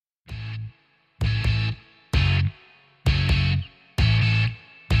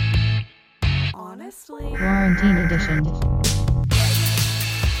Honestly. Quarantine edition.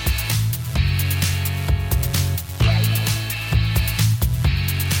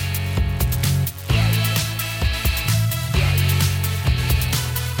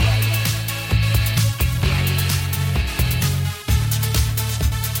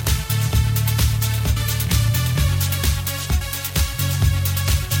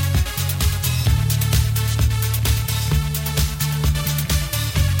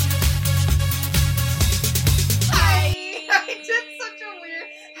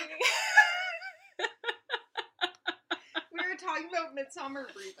 Midsummer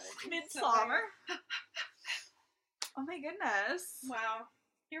breathing. Midsummer? Oh my goodness. Wow.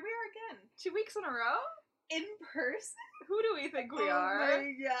 Here we are again. 2 weeks in a row? In person? Who do we think we are? Oh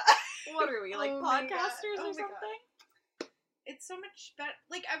my god. What are we, like Oh my podcasters God. Oh or my something? It's so much better.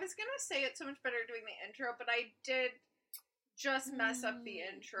 Like, I was gonna say it's so much better doing the intro, but I did just mess up the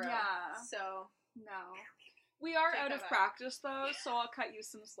intro. Yeah. So, No. We are Take out that of back. practice though, so I'll cut you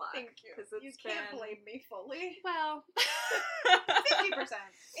some slack. thank you. 'Cause it's You can't been- blame me fully. Well, 50%.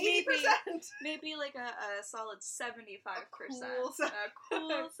 80%. maybe like a solid 75%. cool A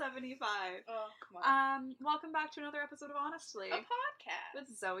cool 75. Oh, come on. Welcome back to another episode of Honestly A podcast. with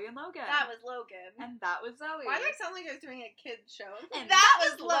Zoe and Logan. That was Logan. And that was Zoe. Why do I sound like I was doing a kid's show? And that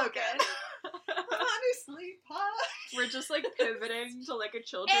was Logan. Honestly, pod. We're just like pivoting to like a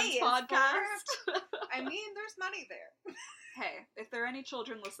children's A is podcast. I mean, there's money there. Hey, if there are any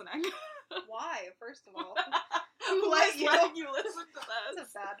children listening, Why, first of all? who let is you? letting you listen to That's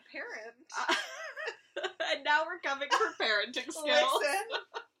this? a bad parent. And now we're coming for parenting skills. Listen.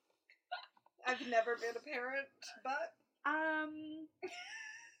 I've never been a parent, but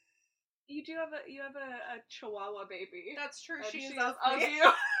You do have a Chihuahua baby. that's true. And She is is of of me.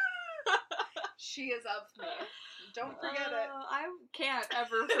 you. She is of me. Don't forget it. I can't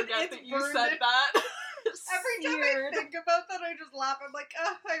ever forget It's that you burned said in- that. Every time I Seared. think about that, I just laugh. I'm like,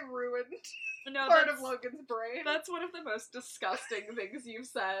 I ruined No, part that's, of Logan's brain. that's one of the most disgusting things you've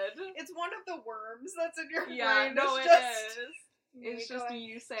said. It's one of the worms that's in your Yeah, brain. no, it's it just is. me It's just going,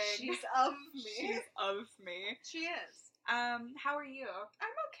 you saying She's of me. she's of me. She is. How are you?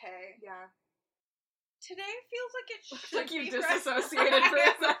 I'm okay. Yeah. Today feels like it Looks should like you be disassociated for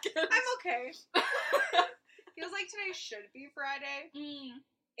a second. I'm okay. Feels like today should be Friday.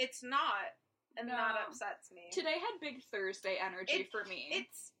 It's not, and No. that upsets me. Today had big Thursday energy for me.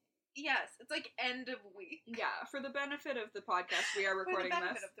 It's like end of week. Yeah, for the benefit of the podcast, we are For the recording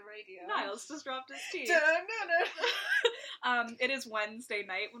benefit this. of the radio. Niles just dropped his teeth. Dun-dun-dun. It is Wednesday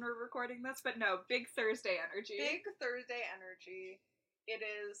night when we're recording this, but no, big Thursday energy. Big Thursday energy. It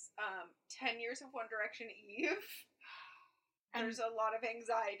is 10 years of One Direction Eve. And- There's a lot of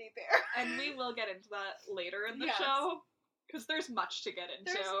anxiety there. And we will get into that later in the Yes. show, because there's much to get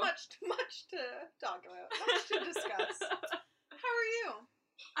into. There's much to talk about, much to discuss. How are you?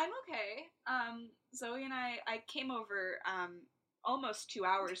 I'm okay. Zoe and I came over almost 2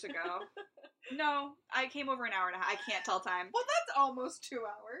 hours ago. No, I came over an hour and a half. I can't tell time. Well, that's almost 2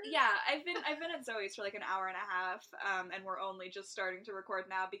 hours. Yeah, I've been at Zoe's for like an hour and a half, and we're only just starting to record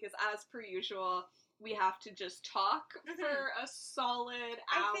now because, as per usual, we have to just talk for a solid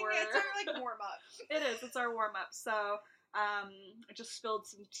hour. I think it's our like warm up. It is. It's our warm up. So, I just spilled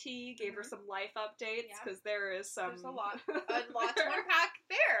some tea, gave her some life updates Yeah. because there is some. There's a lot to unpack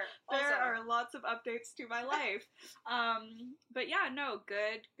there. There also. are lots of updates to my life. But yeah, no,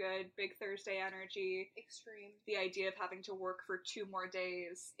 good. Big Thursday energy. Extreme. The idea of having to work for 2 more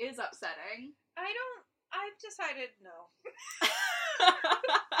days is upsetting. I've decided no.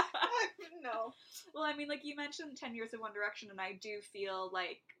 No. Well, I mean, like you mentioned 10 years of One Direction, and I do feel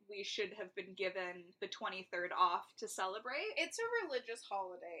like we should have been given the 23rd off to celebrate. It's a religious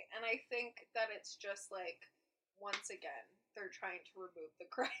holiday, and I think that it's just like, once again, they're trying to remove the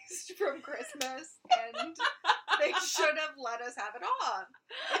Christ from Christmas, and they should have let us have it on.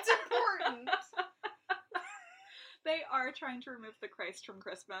 It's important. They are trying to remove the Christ from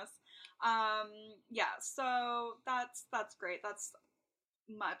Christmas. Yeah, so that's great. That's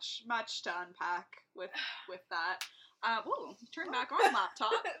much to unpack with that. Whoa, turn back on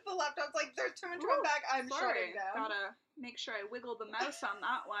laptop. The laptop's like, there's too much to Ooh, unpack. I'm shutting down. Gotta make sure I wiggle the mouse on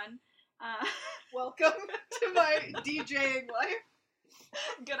that one. Welcome to my DJing life.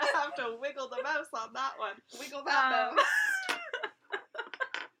 Gonna have to wiggle the mouse on that one. Wiggle that mouse.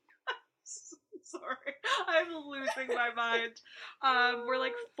 Sorry, I'm losing my mind. We're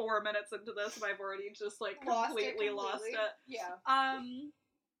like 4 minutes into this, and I've already just like completely lost it. Yeah.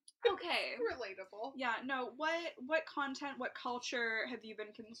 Okay. Relatable. Yeah. No. What content, what culture have you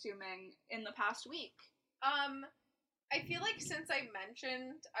been consuming in the past week? I feel like since I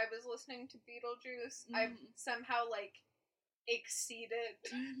mentioned I was listening to Beetlejuice, I've somehow, like, exceeded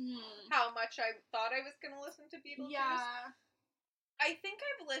how much I thought I was going to listen to Beetlejuice. Yeah. I think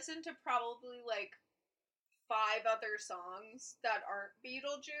I've listened to probably, like, 5 other songs that aren't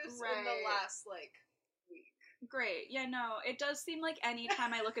Beetlejuice in the last, like, week. Great. Yeah, no, it does seem like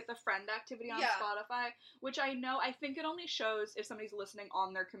anytime I look at the friend activity on Spotify, which I think it only shows if somebody's listening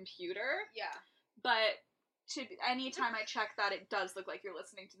on their computer. Yeah. But anytime I check that, it does look like you're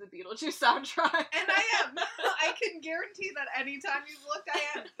listening to the Beetlejuice soundtrack. And I am. I can guarantee that anytime you've looked,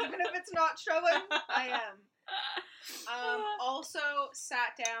 I am. Even if it's not showing, I am. Also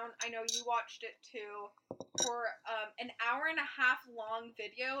sat down, I know you watched it too, for an hour and a half long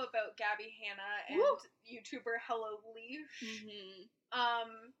video about Gabby Hanna and YouTuber Hello Leash.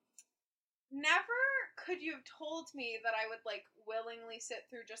 Never could you have told me that I would, like, willingly sit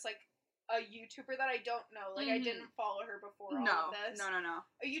through just, like, a YouTuber that I don't know. Like, I didn't follow her before all of this. No.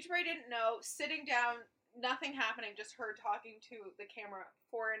 A YouTuber I didn't know, sitting down, nothing happening, just her talking to the camera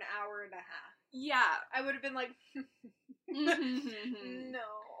for an hour and a half. Yeah. I would have been like, no.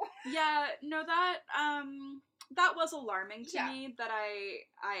 Yeah, no, that was alarming to me, that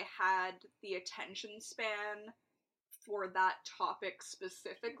I had the attention span for that topic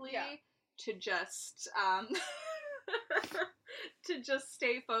specifically to just, to just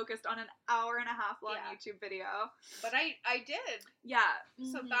stay focused on an hour and a half long YouTube video. But I did. Yeah.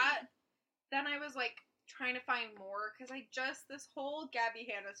 So then I was, like, trying to find more, because this whole Gabby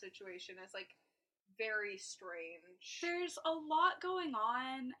Hanna situation is, like, very strange. There's a lot going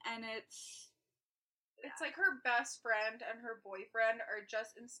on, and it's like her best friend and her boyfriend are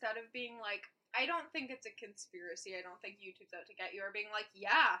just, instead of being like, I don't think it's a conspiracy, I don't think YouTube's out to get you, are being like,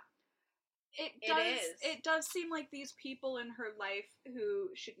 yeah, it does seem like these people in her life who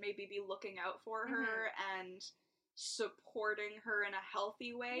should maybe be looking out for her and supporting her in a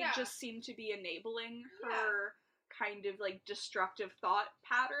healthy way just seem to be enabling her kind of, like, destructive thought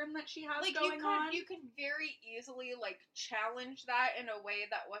pattern that she has, like, going on. You could very easily, like, challenge that in a way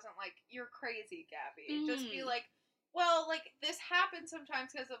that wasn't like, you're crazy, Gabby. Just be like, well, like, this happens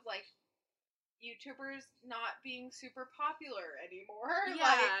sometimes because of, like, YouTubers not being super popular anymore. Yeah,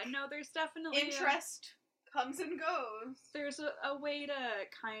 like, no, there's definitely interest comes and goes. There's a way to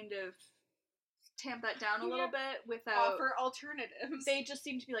kind of tamp that down a little bit without offer alternatives. They just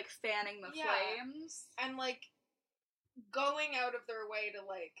seem to be, like, fanning the flames and, like, going out of their way to,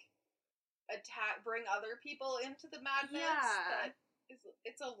 like, bring other people into the madness.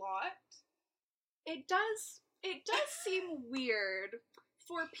 It's a lot. It does seem weird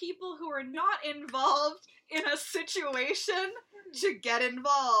for people who are not involved in a situation to get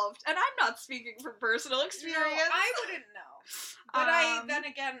involved. And I'm not speaking from personal experience. No, I wouldn't know. But I, then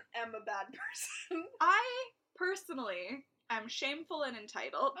again, am a bad person. I, personally, am shameful and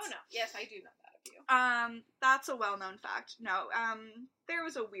entitled. Oh, no. Yes, I do know that of you. That's a well-known fact. No, there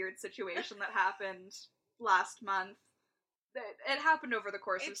was a weird situation that happened last month. It happened over the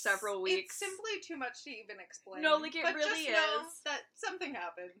course of several weeks. It's simply too much to even explain. No, like, it really just know that something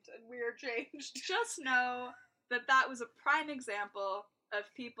happened and we're changed. Just know that was a prime example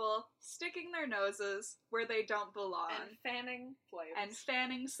of people sticking their noses where they don't belong. And fanning flames. And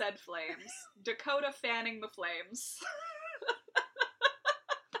fanning said flames. Dakota fanning the flames.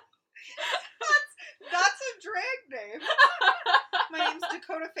 That's a drag name. My name's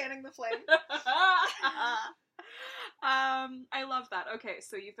Dakota Fanning the Flame. I love that. Okay,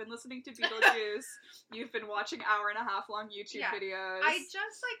 so you've been listening to Beetlejuice. You've been watching hour and a half long YouTube videos.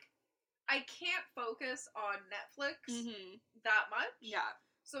 I can't focus on Netflix that much. Yeah.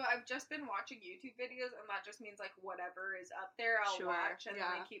 So I've just been watching YouTube videos, and that just means, like, whatever is up there I'll watch, and then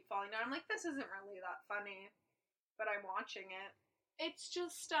I keep falling down. I'm like, this isn't really that funny, but I'm watching it. It's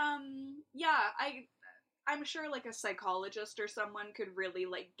just, I'm sure, like, a psychologist or someone could really,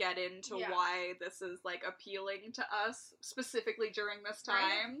 like, get into why this is, like, appealing to us, specifically during this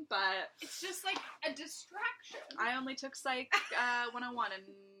time, but it's just, like, a distraction. I only took Psych 101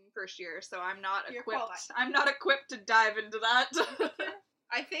 in first year, so I'm not equipped. I'm not equipped to dive into that.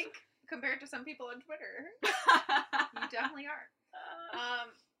 I think, compared to some people on Twitter, you definitely are.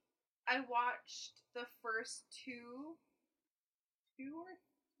 I watched the first two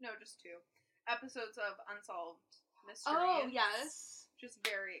episodes of Unsolved Mysteries. Oh, yes. which is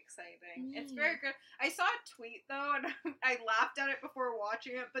very exciting. It's very good. I saw a tweet, though, and I laughed at it before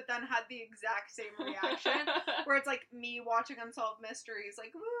watching it, but then had the exact same reaction, where it's, like, me watching Unsolved Mysteries,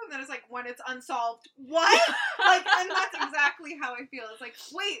 like, woo, and then it's like, when it's unsolved, what? Like, and that's exactly how I feel. It's like,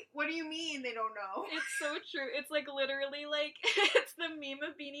 wait, what do you mean they don't know? It's so true. It's, like, literally, like, it's the meme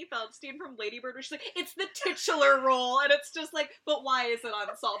of Beanie Feldstein from Lady Bird, where she's like, it's the titular role, and it's just like, but why is it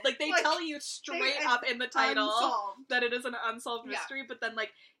unsolved? Like, they Like, tell you straight up in the title Unsolved. that it is an unsolved mystery, but then,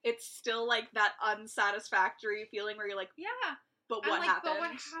 like, it's still, like, that unsatisfactory feeling where you're like, Yeah. but what happened? But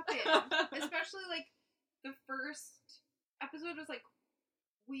what happened? Especially, like, the first episode was, like,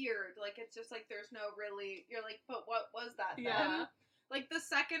 weird. Like, it's just, like, there's no really... You're like, but what was that then? Yeah. Like, the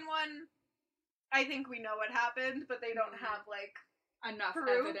second one, I think we know what happened, but they don't have, like... Enough proof,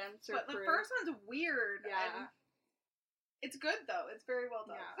 evidence or but proof. The first one's weird. Yeah. And it's good, though. It's very well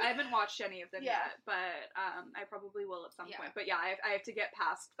done. Yeah. I haven't watched any of them yet, but I probably will at some point. But yeah, I have to get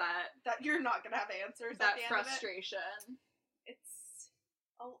past that. That you're not gonna have answers. That at the frustration. End of it. It's...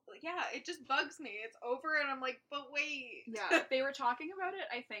 Oh, yeah, it just bugs me. It's over, and I'm like, but wait. Yeah, they were talking about it,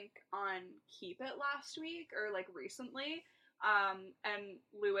 I think, on Keep It last week, or, like, recently. And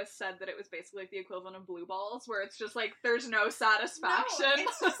Lewis said that it was basically like the equivalent of Blue Balls, where it's just like, there's no satisfaction. No,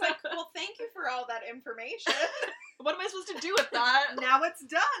 it's just like, well, thank you for all that information. What am I supposed to do with that? Now it's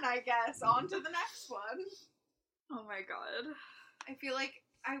done, I guess. On to the next one. Oh my god. I feel like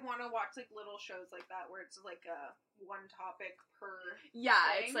I want to watch, like, little shows like that, where it's, like, a one topic per Yeah,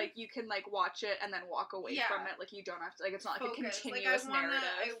 thing. it's like, you can, like, watch it and then walk away from it. Like, you don't have to, like, it's not like Focus. a continuous narrative.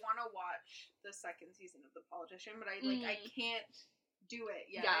 I want to watch the second season of The Politician, but I can't do it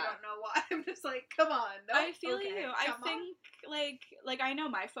yet. Yeah. I don't know why. I'm just like, come on. Nope. I feel you. I come think, like, I know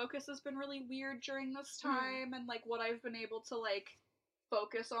my focus has been really weird during this time, and, like, what I've been able to, like,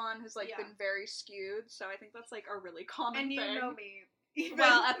 focus on has, like, been very skewed, so I think that's, like, a really common thing. And you know me. Even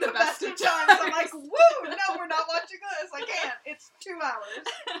well, at the best of times. I'm like, woo, no, we're not watching this. I can't. It's 2 hours.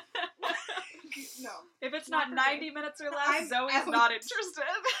 No. If it's not 90 minutes or less, Zoe's out. not interested.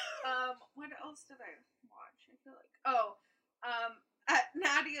 What else did I watch? I feel like, at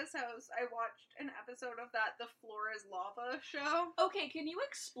Nadia's house, I watched an episode of that The Floor is Lava show. Okay, can you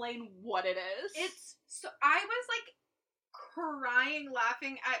explain what it is? It's, so, I was, like, crying,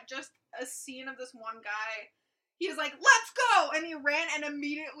 laughing at just a scene of this one guy. He was like, let's go! And he ran and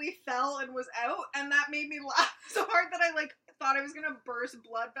immediately fell and was out, and that made me laugh so hard that I, like, thought I was gonna burst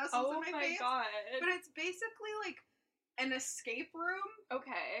blood vessels in my face. Oh my god. But it's basically, like, an escape room.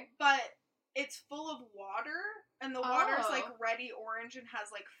 Okay. But it's full of water, and the water's, like, reddy orange and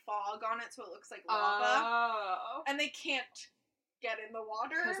has, like, fog on it, so it looks like lava. Oh. And they can't get in the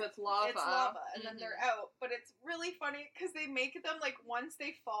water. Because it's lava. It's lava, and then they're out. But it's really funny, because they make them, like, once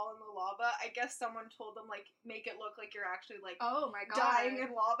they fall in the lava, I guess someone told them, like, make it look like you're actually, like, oh my god, dying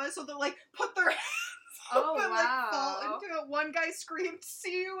in lava, so they'll, like, put their hands up and, like, fall into it. One guy screamed,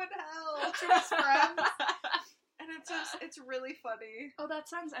 see you in hell, to his friends. And it's just, it's really funny. Oh, that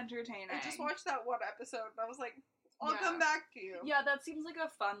sounds entertaining. I just watched that one episode, and I was like, I'll come back to you. Yeah, that seems like a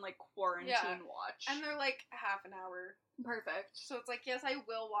fun, like, quarantine watch. And they're, like, half an hour. Perfect. So it's like, yes, I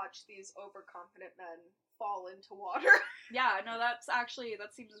will watch these overconfident men fall into water. Yeah, no, that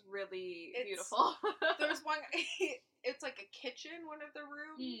seems really beautiful. There's one, it's like a kitchen, one of the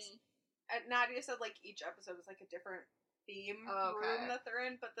rooms. And Nadia said, like, each episode is, like, a different theme room that they're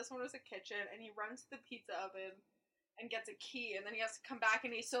in, but this one was a kitchen, and he runs to the pizza oven and gets a key, and then he has to come back,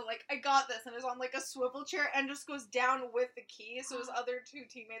 and he's so, like, I got this, and is on, like, a swivel chair, and just goes down with the key, so his other two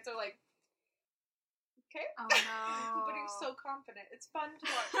teammates are like, okay. Oh no. But he's so confident. It's fun to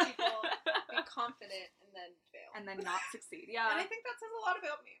watch people be confident and then fail. And then not succeed, yeah. And I think that says a lot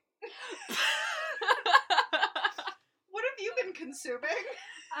about me. What have you been consuming?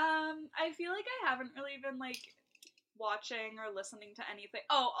 I feel like I haven't really been, like, watching or listening to anything.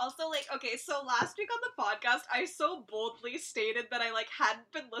 Oh, also, like, okay, so last week on the podcast, I so boldly stated that I, like,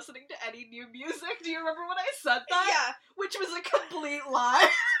 hadn't been listening to any new music. Do you remember when I said that? Yeah. Which was a complete lie.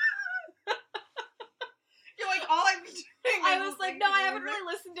 You're like, all I'm doing I was like, no, I haven't really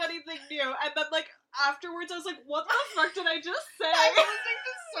listened to anything new. And then, like, afterwards, I was like, what the fuck did I just say? I'm listening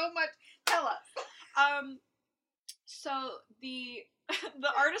to so much. Tell us. So the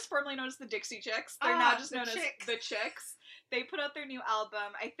artist formerly known as the Dixie Chicks, they're now just known as the Chicks. They put out their new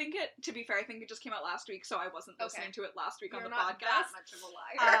album. To be fair, I think it just came out last week, so I wasn't listening to it last week on the podcast. That much of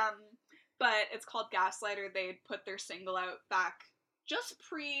a liar. But it's called Gaslighter. They put their single out back just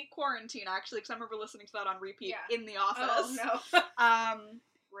pre-quarantine, actually, because I remember listening to that on repeat in the office. Oh, no.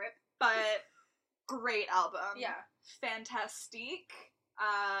 Rip. But great album. Yeah. Fantastique.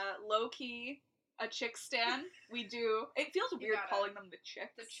 Low-key. a chick stan. We do. It feels weird gotta. calling them the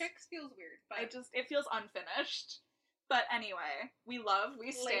chicks. The chicks feels weird, but It feels unfinished. But anyway, we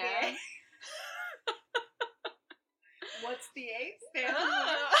stan. Lady A. What's the A stand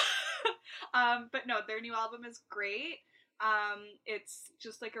for? But no, their new album is great. It's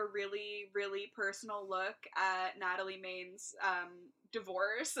just like a really, really personal look at Natalie Maine's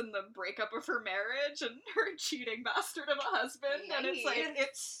divorce and the breakup of her marriage and her cheating bastard of a husband. Yay. And it's like,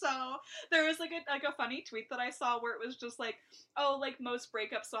 there was like a funny tweet that I saw where it was just like, oh, like most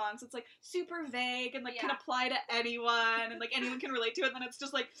breakup songs, it's like super vague and like can apply to anyone and like anyone can relate to it. And then it's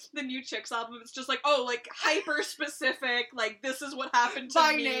just like the new Chicks album, it's just like, oh, like hyper specific, like this is what happened to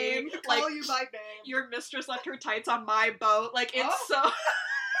by me. name. Like, Call you by name. your mistress left her tights on my boat. Like it's so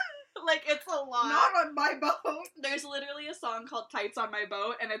like it's a lot. Not on my boat. There's literally a song called Tights on My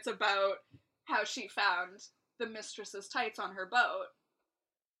Boat, and it's about how she found the mistress's tights on her boat.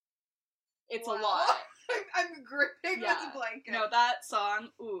 It's a lot. I'm gripping Yeah. this blanket. No, that song,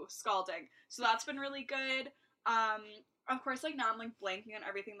 scalding. So that's been really good. Of course, like, now I'm, like, blanking on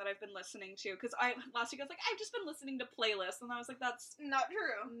everything that I've been listening to, because last week I was like, I've just been listening to playlists, and I was like, that's not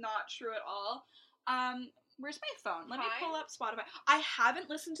true. not true at all. Where's my phone? Let me Haim? pull up Spotify. I haven't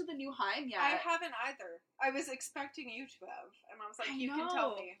listened to the new Haim yet. I haven't either. I was expecting you to have, and I was like, I you can know.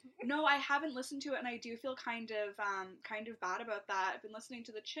 tell me. No, I haven't listened to it, and I do feel kind of bad about that. I've been listening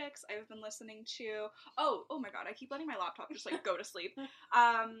to the Chicks. I've been listening to oh my god, I keep letting my laptop just like go to sleep.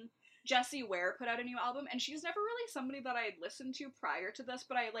 Jessie Ware put out a new album, and she's never really somebody that I had listened to prior to this,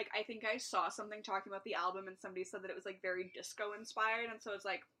 but I think I saw something talking about the album, and somebody said that it was like very disco inspired, and so it's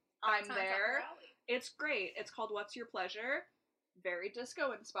like I'm there. It's great. It's called What's Your Pleasure? Very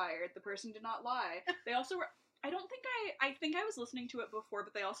disco inspired. The person did not lie. They also were. I think I was listening to it before,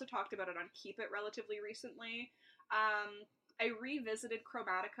 but they also talked about it on Keep It relatively recently. I revisited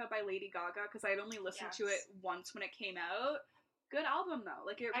Chromatica by Lady Gaga because I had only listened to it once when it came out. Good album though.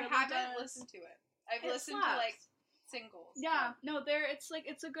 Like it really I haven't listened to it. I've listened to like singles. Yeah, no,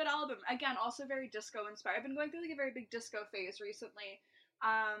 it's a good album. Again, also very disco inspired. I've been going through like a very big disco phase recently.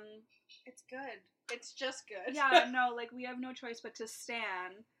 It's good. It's just good. Yeah, no, like we have no choice but to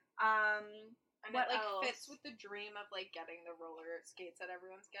stan. And what it like else? fits with the dream of like getting the roller skates that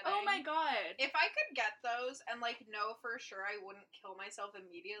everyone's getting. Oh my god. If I could get those and like know for sure I wouldn't kill myself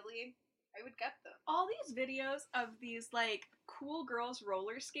immediately, I would get them. All these videos of these like cool girls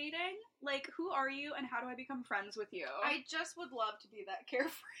roller skating, like who are you and how do I become friends with you? I just would love to be that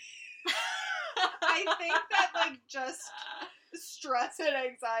carefree. I think that like just stress and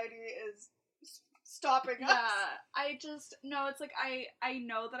anxiety is stopping us. Yeah, it's like I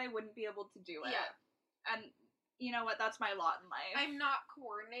know that I wouldn't be able to do it. Yeah. And you know what, that's my lot in life. I'm not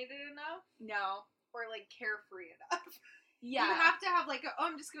coordinated enough. No. Or like carefree enough. Yeah. You have to have like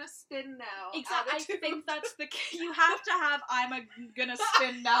I'm just gonna spin now. Exactly. Attitude. I think that's you have to have gonna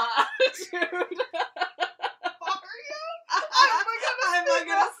spin now attitude. Are you? I'm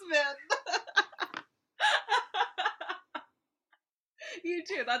gonna spin. You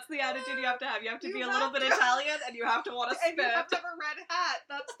too. That's the attitude you have to have. You have to be a little bit Italian, and you have to want to spin. And you have to have a red hat.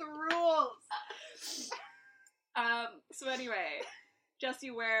 That's the rules. So anyway,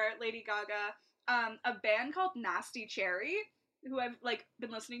 Jessie Ware, Lady Gaga, a band called Nasty Cherry, who I've like been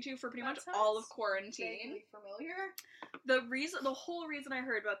listening to for pretty much all of quarantine. Vaguely familiar. The whole reason I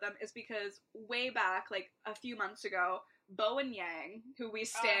heard about them is because way back, like a few months ago, Bowen Yang, who we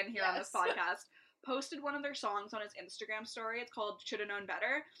stand here on this podcast, posted one of their songs on his Instagram story. It's called Shoulda Known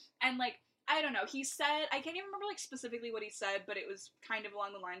Better. And like, I don't know, he said, I can't even remember like specifically what he said, but it was kind of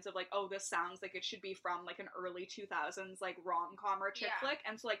along the lines of like, oh, this sounds like it should be from like an early 2000s like rom-com or chick flick.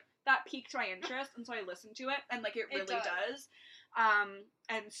 And so like that piqued my interest, and so I listened to it, and like it really does.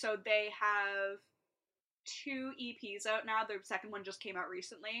 And so they have 2 EPs out now. The second one just came out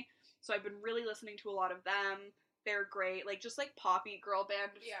recently. So I've been really listening to a lot of them. They're great, like just like poppy girl band,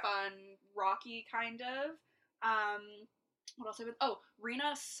 fun, rocky kind of. What else have I been? Oh,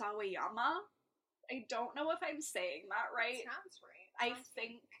 Rina Sawayama. I don't know if I'm saying that right. That sounds right.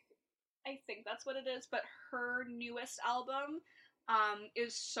 I think that's what it is. But her newest album,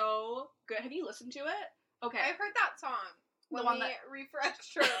 is so good. Have you listened to it? Okay, I've heard that song. The one that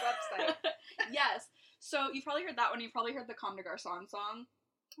refreshed her website. Yes. So you've probably heard that one. You've probably heard the Comme des Garçons song.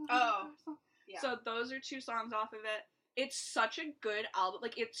 Oh. Yeah. So those are 2 songs off of it. It's such a good album.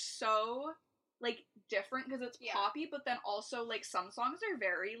 Like, it's so, like, different because it's poppy, but then also, like, some songs are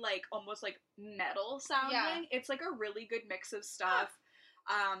very, like, almost, like, metal sounding. Yeah. It's, like, a really good mix of stuff.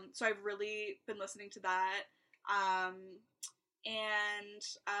 So I've really been listening to that.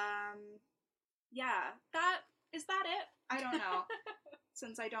 Yeah, is that it? I don't know.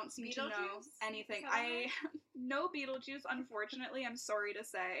 since I don't seem to know Beetlejuice? anything. Is that I know Beetlejuice, unfortunately, I'm sorry to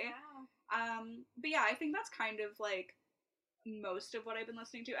say. Yeah. But yeah, I think that's kind of like most of what I've been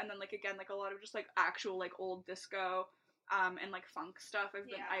listening to, and then like again, like a lot of just like actual like old disco, and like funk stuff.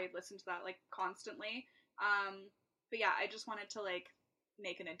 I listen to that like constantly. But yeah, I just wanted to like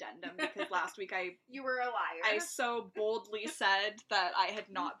make an addendum because last week You were a liar. I so boldly said that I had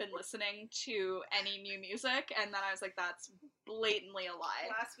not been listening to any new music, and then I was like, that's blatantly a lie.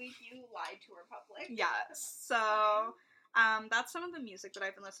 Last week you lied to our public. Yeah, so that's some of the music that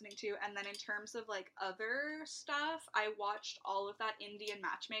I've been listening to, and then in terms of like other stuff, I watched all of that Indian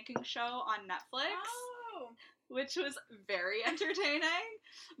matchmaking show on Netflix. Oh. Which was very entertaining.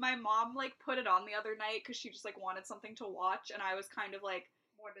 My mom like put it on the other night because she just like wanted something to watch, and I was kind of like,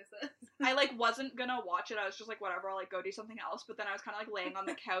 what is this? I like wasn't gonna watch it. I was just like, whatever, I'll like go do something else. But then I was kind of like laying on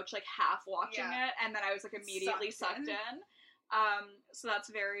the couch, like half watching it, and then I was like immediately sucked in. So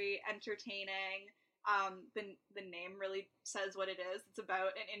that's very entertaining. The name really says what it is. It's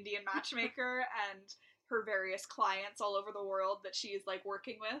about an Indian matchmaker and her various clients all over the world that she is like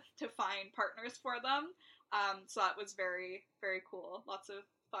working with to find partners for them. So that was very, very cool. Lots of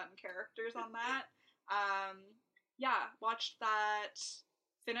fun characters on that. Yeah, watched that.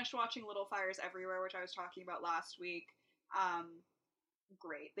 Finished watching Little Fires Everywhere, which I was talking about last week.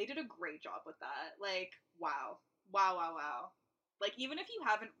 Great. They did a great job with that. Like, wow. Like, even if you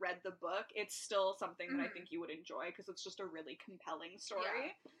haven't read the book, it's still something that I think you would enjoy because it's just a really compelling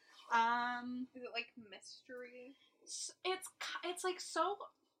story. Yeah. Is it like mystery? It's like so.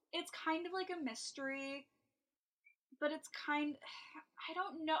 It's kind of like a mystery, but it's I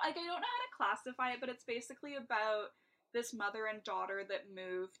don't know. Like, I don't know how to classify it, but it's basically about this mother and daughter that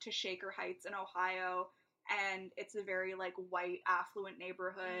move to Shaker Heights in Ohio, and it's a very like white affluent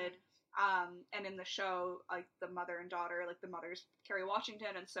neighborhood. And in the show, like the mother and daughter, like the mother's Kerry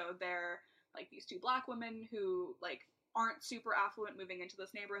Washington, and so they're like these two black women who like aren't super affluent moving into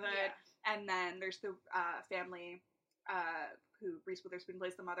this neighborhood, and then there's the family who Reese Witherspoon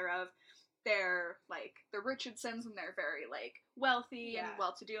plays the mother of. They're like the Richardsons, and they're very like wealthy and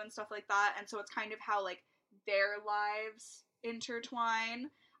well-to-do and stuff like that, and so it's kind of how like their lives intertwine,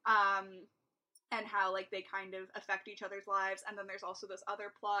 and how like they kind of affect each other's lives. And then there's also this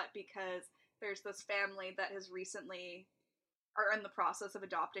other plot because there's this family that has recently are in the process of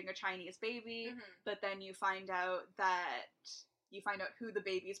adopting a Chinese baby, but then you find out who the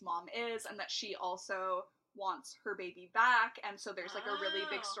baby's mom is, and that she also wants her baby back, and so there's like a really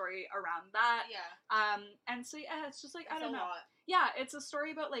big story around that. And so yeah, it's just like I don't know. Yeah, it's a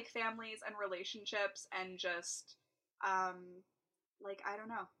story about like families and relationships and just like I don't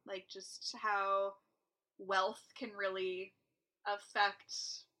know, like just how wealth can really affect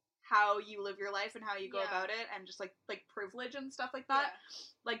how you live your life and how you go about it, and just like privilege and stuff like that.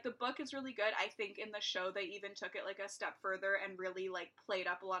 Like the book is really good. I think in the show they even took it like a step further and really like played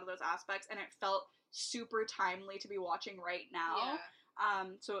up a lot of those aspects, and it felt super timely to be watching right now.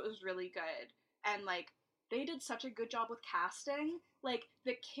 So it was really good, and like they did such a good job with casting. Like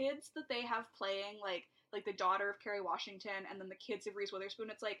the kids that they have playing like the daughter of Kerry Washington and then the kids of Reese Witherspoon,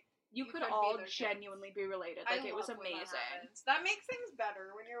 it's like you could all genuinely be related. Like it was amazing. That makes things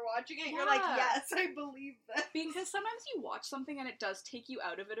better when you're watching it. You're like, yes, I believe this. Because sometimes you watch something and it does take you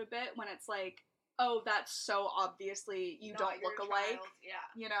out of it a bit when it's like, oh, that's so obviously you don't look alike.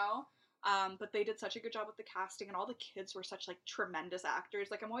 You know? But they did such a good job with the casting, and all the kids were such like tremendous actors.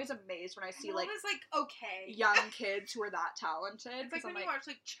 Like I'm always amazed when I see like young kids who are that talented. It's like when you watch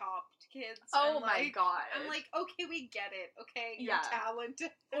like Chopped kids. Oh my god! I'm like, okay, we get it. Okay, you're talented.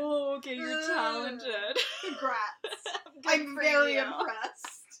 Oh, okay, you're talented. Congrats! I'm very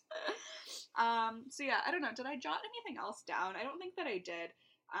impressed. So yeah, I don't know. Did I jot anything else down? I don't think that I did.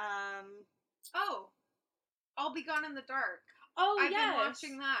 Oh, I'll Be Gone in the Dark. Oh, I've been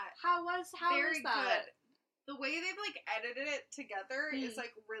watching that. How was that? Good. The way they've like edited it together is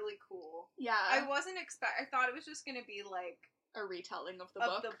like really cool. Yeah. I thought it was just gonna be like a retelling of the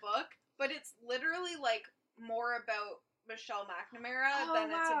book, but it's literally like more about Michelle McNamara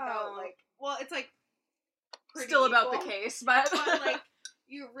than it's about like it's like still about the case, but like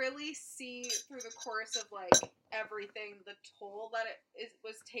you really see through the course of like everything the toll that it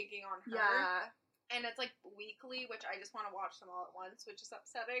was taking on her. Yeah. And it's, like, weekly, which I just want to watch them all at once, which is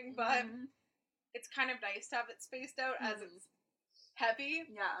upsetting. But it's kind of nice to have it spaced out as it's heavy.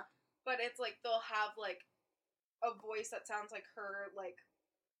 Yeah. But it's, like, they'll have, like, a voice that sounds like her, like,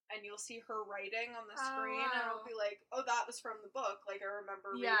 and you'll see her writing on the screen. And it'll be like, oh, that was from the book. Like, I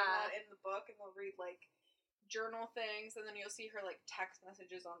remember reading that in the book. And they'll read, like, journal things, and then you'll see her, like, text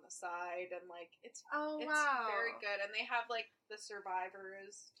messages on the side, and, like, it's Oh, it's wow. very good. And they have, like, the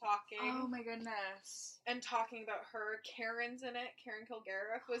survivors talking. Oh, my goodness. And talking about her. Karen's in it. Karen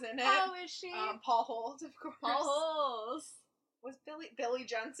Kilgariff was in it. Oh, is she? Paul Holt, of course. Paul Holes. Was Billy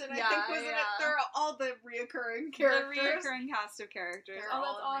Jensen, I Yeah, think, was in it. yeah. They're all the reoccurring The characters. reoccurring cast of characters. They're Oh,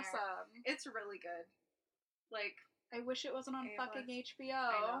 all that's in there. awesome. It's really good. Like, I wish it wasn't on It fucking was. HBO.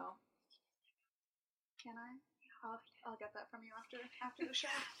 I know. Can I? I'll get that from you after the show.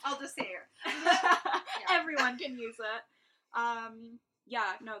 I'll just say it. Everyone can use it.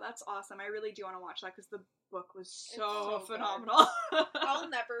 Yeah, no, that's awesome. I really do want to watch that because the book was so so good. phenomenal. I'll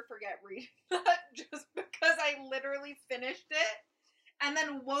never forget reading that just because I literally finished it and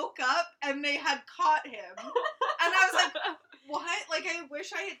then woke up and they had caught him. And I was like, what? Like, I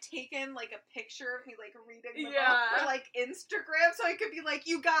wish I had taken, like, a picture of me, like, reading the book for, like, Instagram so I could be like,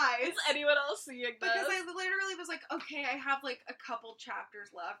 you guys. Is anyone else seeing this? Because I literally was like, okay, I have, like, a couple chapters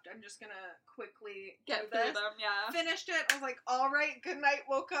left. I'm just gonna quickly Get do through this. them, yeah. Finished it. I was like, all right, good night.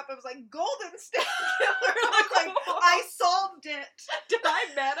 Woke up. I was like, Golden State Killer. I was like, I solved it. Did I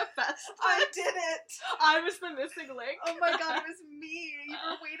manifest it? I did it. I was the missing link. Oh my god, it was me. You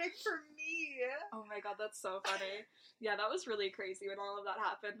were waiting for me. Oh my god, that's so funny. Yeah, that was really crazy when all of that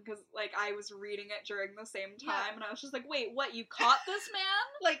happened because, like, I was reading it during the same time and I was just like, wait, what? You caught this man?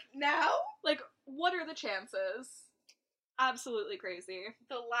 Like, now? Like, what are the chances? Absolutely crazy.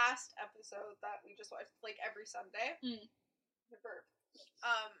 The last episode that we just watched, like, every Sunday, the burp,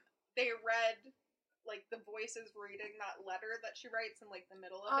 they read, like, the voices reading that letter that she writes in, like, the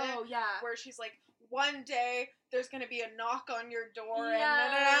middle of it. Oh, yeah. Where she's like, one day there's gonna be a knock on your door,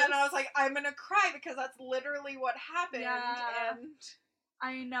 Yes. and I was like, I'm gonna cry because that's literally what happened, Yeah. and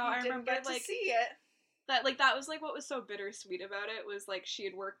I know. you I didn't remember, get like, to see it. that was, like, what was so bittersweet about it was, like, she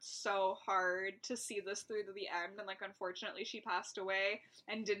had worked so hard to see this through to the end, and, like, unfortunately she passed away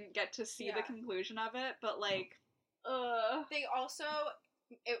and didn't get to see the conclusion of it, but, like, They also,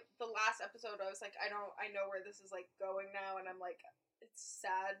 the last episode, I was like, I know where this is, like, going now, and I'm like, it's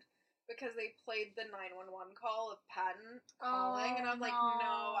sad. Because they played the 911 call of Patton calling, and I'm like,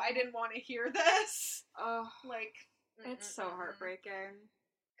 no, I didn't want to hear this. Oh, Like, it's so heartbreaking.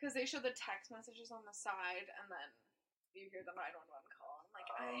 Because they show the text messages on the side, and then you hear the 911 call. I'm like,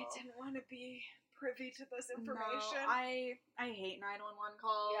 I didn't want to be privy to this information. No, I hate 911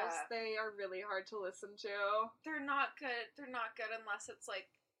 calls. Yeah. They are really hard to listen to. They're not good. They're not good unless it's like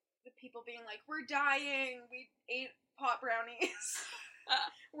the people being like, we're dying. We ate pot brownies.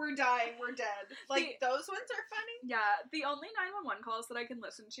 We're dying, we're dead. Like, those ones are funny. Yeah, the only 911 calls that I can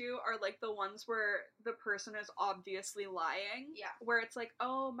listen to are, like, the ones where the person is obviously lying. Yeah. Where it's like,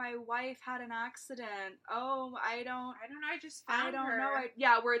 oh, my wife had an accident. Oh, I don't know, I just found her.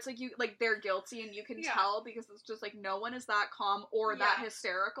 Yeah, where it's like, they're guilty and you can tell because it's just, like, no one is that calm or that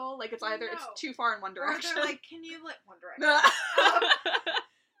hysterical. Like, it's either, it's too far in one direction. Or they're like, can you, like, one direction.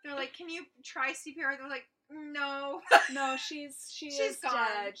 They're like, can you try CPR? They're like, no. No, she's gone.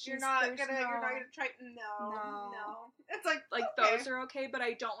 dead. You're not gonna try. No. It's like okay. Those are okay, but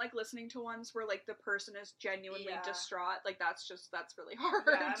I don't like listening to ones where, like, the person is genuinely distraught. Like, that's really hard.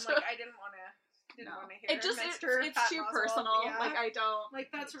 Yeah, I'm like, I didn't want to hear it. Just it's too personal. Yeah. Like, I don't.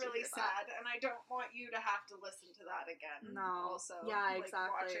 Like, that's really sad, and I don't want you to have to listen to that again. No. Also, yeah, like,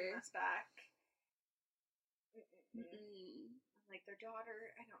 exactly. Watching this back. Like, their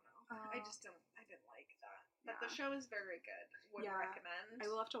daughter, I don't know. I didn't like that. But the show is very good. Would recommend. I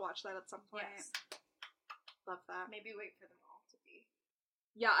will have to watch that at some point. Yes. Love that. Maybe wait for them all to be.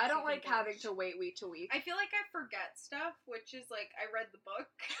 Yeah, I don't like having to wait week to week. I feel like I forget stuff, which is like, I read the book.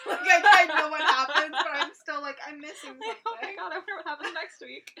 Like, I know what happens, but I'm still like, I'm missing something. Oh my god, I wonder what happens next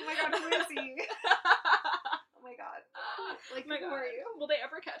week. Oh my god, who is he? Oh my god. Like, who are you? Will they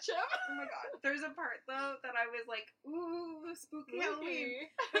ever catch him? Oh my god. There's a part, though, that I was like, ooh, spooky Halloween.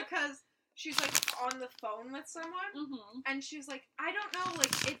 Because she's, like, on the phone with someone, and she's like, I don't know,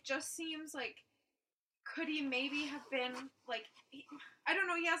 like, it just seems like, could he maybe have been, like, I don't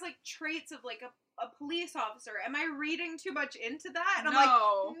know, he has, like, traits of, like, a police officer. Am I reading too much into that? And I'm like,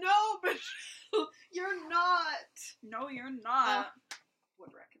 no, but you're not. No, you're not. Would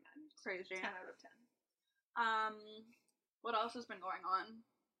recommend. Crazy. 10 out of 10. What else has been going on?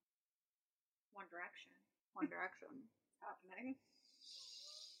 One Direction. One Direction. Happening.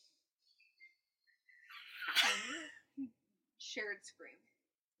 Shared scream.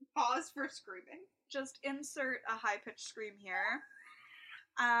 Pause for screaming. Just insert a high-pitched scream here.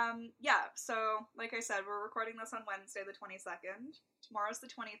 Yeah, so, like I said, we're recording this on Wednesday the 22nd. Tomorrow's the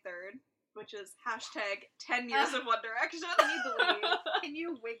 23rd, which is hashtag 10 years of One Direction. Can you believe? Can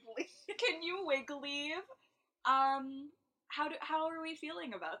you wiggle? Can you wiggle? How are we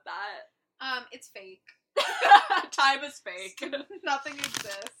feeling about that? It's fake. Time is fake. Nothing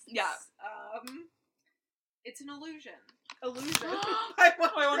exists. Yeah. It's an illusion. Illusion. By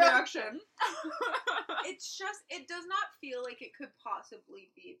One Direction. It's just, it does not feel like it could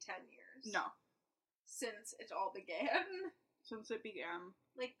possibly be 10 years. No. Since it all began. Since it began.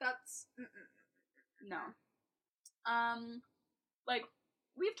 Like, that's... No. Like,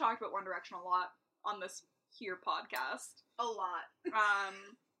 we've talked about One Direction a lot on this here podcast. A lot.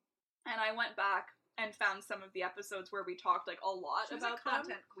 And I went back and found some of the episodes where we talked, like, a lot She was about a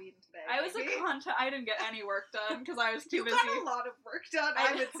content queen today. I was a content... I didn't get any work done because I was too you busy. got a lot of work done,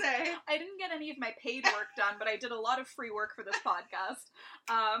 I would say. I didn't get any of my paid work done, but I did a lot of free work for this podcast.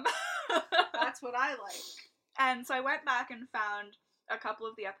 That's what I like. And so I went back and found a couple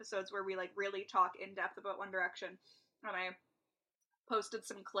of the episodes where we, like, really talk in depth about One Direction. And I posted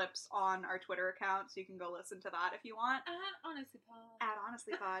some clips on our Twitter account, so you can go listen to that if you want. At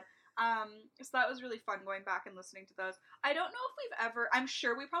HonestlyPod. So that was really fun going back and listening to those. I don't know if we've ever, I'm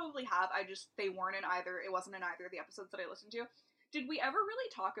sure we probably have, they weren't in either, it wasn't in either of the episodes that I listened to. Did we ever really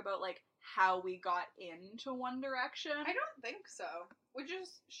talk about, like, how we got into One Direction? I don't think so. Which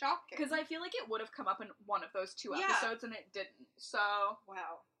is shocking. Because I feel like it would have come up in one of those two episodes, and it didn't, so...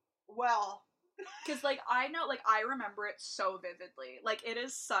 Wow. Well... Because, like, I know, like, I remember it so vividly. Like, it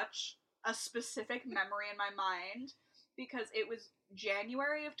is such a specific memory in my mind, because it was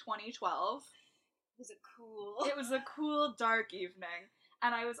January of 2012. It was a cool, dark evening,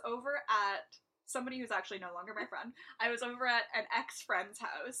 and I was over at somebody who's actually no longer my friend. I was over at an ex-friend's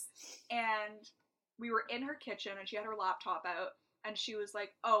house, and we were in her kitchen, and she had her laptop out, and she was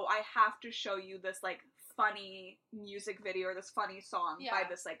like, oh, I have to show you this, like, funny music video, or this funny song by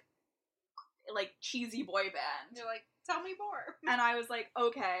this, like, cheesy boy band. You're like, tell me more. And I was like,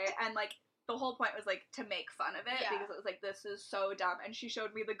 okay. And, like, the whole point was, like, to make fun of it, because it was like, this is so dumb. And she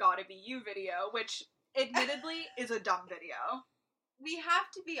showed me the Gotta Be You video, which, admittedly, is a dumb video. We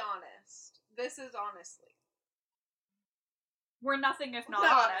have to be honest. This is honestly. We're nothing if not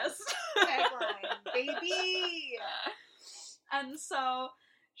honest. Tagline, baby! And so...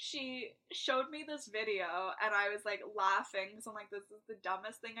 she showed me this video, and I was, like, laughing, because I'm like, this is the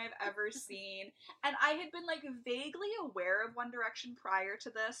dumbest thing I've ever seen. And I had been, like, vaguely aware of One Direction prior to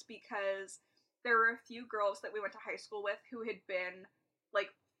this, because there were a few girls that we went to high school with who had been,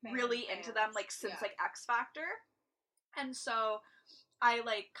 like, really into them, like, since, like, X Factor. And so I,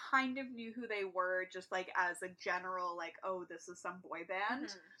 like, kind of knew who they were, just, like, as a general, like, oh, this is some boy band.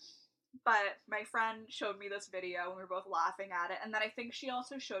 Mm-hmm. But my friend showed me this video, and we were both laughing at it, and then I think she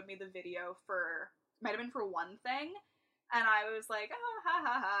also showed me the video for, might have been for One Thing, and I was like, oh, ha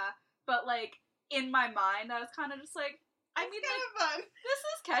ha ha, but, like, in my mind, I was kind of just like, I mean, like, fun. This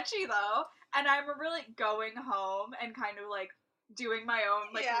is catchy, though, and I remember, like, going home and kind of, like, doing my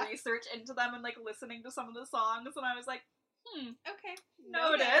own, like, research into them and, like, listening to some of the songs, and I was like, okay.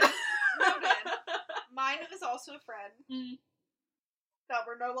 Noted. Mine was also a friend. Mm. That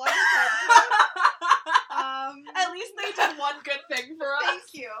we're no longer friends with. At least they did one good thing for us. Thank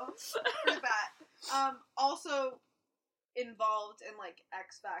you for that. Also involved in, like,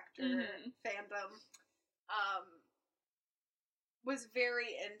 X Factor fandom. Was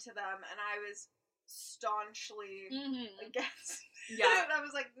very into them, and I was staunchly against it. I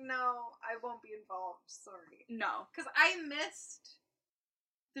was like, no, I won't be involved. Sorry. No. Because I missed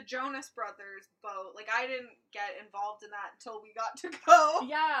the Jonas Brothers boat. Like, I didn't get involved in that until we got to go.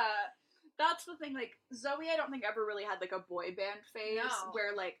 Yeah. That's the thing, like, Zoe I don't think ever really had, like, a boy band phase. No.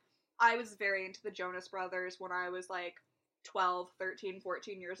 Where, like, I was very into the Jonas Brothers when I was, like, 12, 13,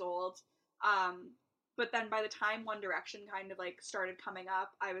 14 years old. But then by the time One Direction kind of, like, started coming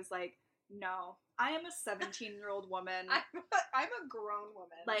up, I was like, no, I am a 17-year-old woman. I'm a grown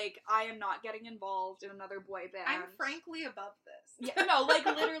woman. Like, I am not getting involved in another boy band. I'm frankly above this. Yeah, no, like,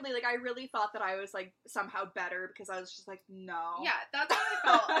 literally, like, I really thought that I was, like, somehow better, because I was just like, no. Yeah, that's how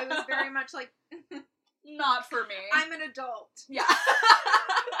I felt. I was very much like... Not for me. I'm an adult. Yeah.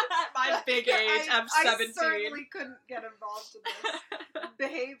 At my big age, I'm 17. I certainly couldn't get involved in this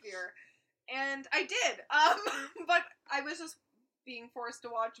behavior. And I did. But I was just being forced to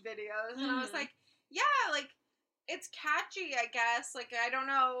watch videos, and I was like, yeah, like, it's catchy, I guess. Like, I don't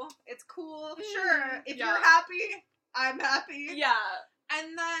know. It's cool. Sure. If you're happy, I'm happy. Yeah.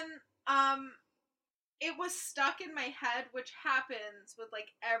 And then, it was stuck in my head, which happens with, like,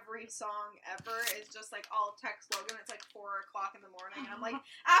 every song ever, is just, like, I'll text Logan, it's, like, 4 o'clock in the morning, and I'm like,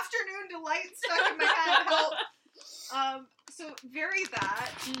 Afternoon Delight stuck in my head, help! So, very that.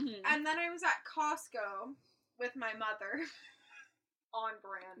 And then I was at Costco with my mother, on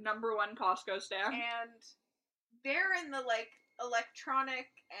brand. #1 Costco stan. And they're in the, like, electronic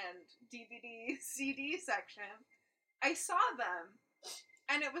and DVD, CD section. I saw them,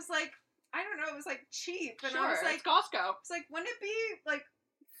 and it was, like, I don't know, it was, like, cheap, and I was, like, it's Costco. it's like, wouldn't it be, like,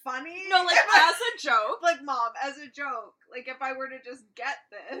 funny? No, like, if as a joke. like, Mom, as a joke, like, if I were to just get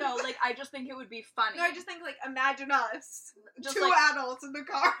this. No, like, I just think it would be funny. No, I just think, like, imagine us, Just, two like, adults in the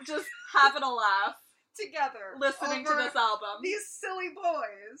car, just having a laugh, together, listening to over this album. these silly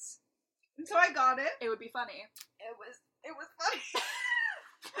boys. And so I got it. It would be funny. It was funny.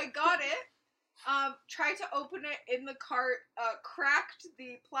 I got it. Tried to open it in the cart, cracked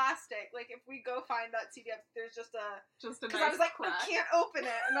the plastic. Like, if we go find that CD, there's just a Because I was like, crack. I can't open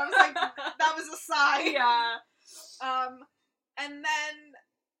it, and I was like, that was a sign. Yeah. And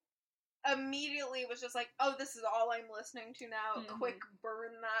then immediately was just like, oh, this is all I'm listening to now. Mhm. Quick,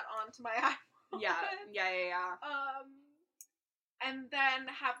 burn that onto my iPhone. Yeah. And then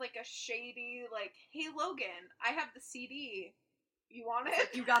have like a shady, like, hey Logan, I have the CD. You want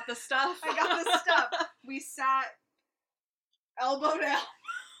it? You got the stuff. I got the stuff. We sat elbow down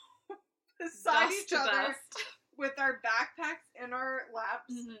beside Dust each to other dust. with our backpacks in our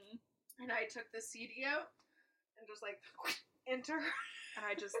laps, Mhm. and I took the CD out and just like into her. And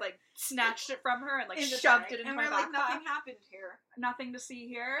I just, like, snatched it from her and, like, in the shoved bag. it into and my we're backpack. like, nothing happened here. Nothing to see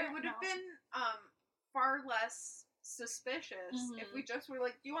here. It would have No. been far less suspicious if Mhm. we just were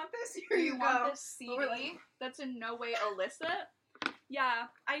like, do you want this? Here Do you you go. want this CD But we're like- that's in no way illicit? Yeah,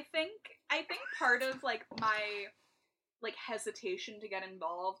 I think part of, like, my, like, hesitation to get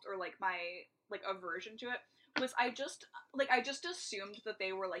involved, or, like, my, like, aversion to it, was I just assumed that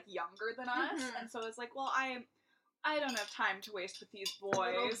they were, like, younger than us, Mhm. and so I was like, well, I don't have time to waste with these boys.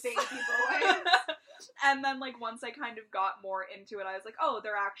 Little baby boys. And then, like, once I kind of got more into it, I was like, oh,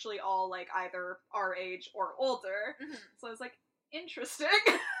 they're actually all, like, either our age or older. Mhm. So I was like, interesting.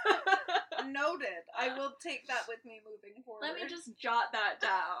 Noted. I will take that with me moving forward. Let me just jot that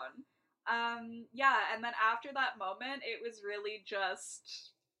down. Yeah, and then after that moment, it was really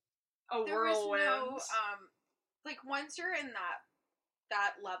just a There whirlwind. was no, like, once you're in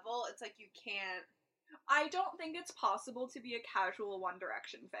that level, it's like you can't. I don't think it's possible to be a casual One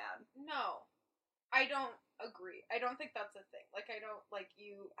Direction fan. No, I don't agree. I don't think that's a thing. Like, I don't, like,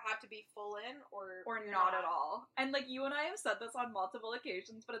 you have to be full in or you're Not at all. And, like, you and I have said this on multiple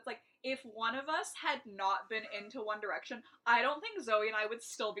occasions, but it's like, if one of us had not been into One Direction, I don't think Zoe and I would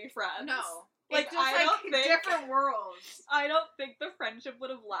still be friends. No. Like, It's just, I don't think... different worlds. I don't think the friendship would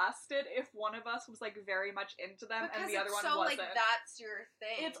have lasted if one of us was, like, very much into them Because and the other it's one so, wasn't. like, that's your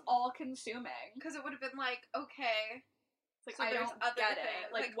thing. It's all-consuming. Because it would have been like, okay. It's like, So I there's don't other get things.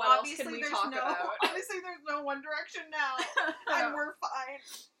 it. Like, what else can obviously we there's talk no, about? Obviously there's no One Direction now. And we're fine.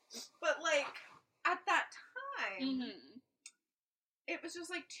 But, like, at that time, Mm-hmm. it was just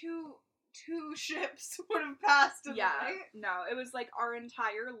like two ships would have passed in Yeah, the night. no, it was like our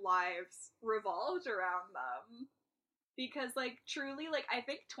entire lives revolved around them. Because, like, truly, like, I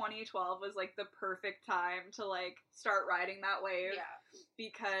think 2012 was, like, the perfect time to, like, start riding that wave. Yeah.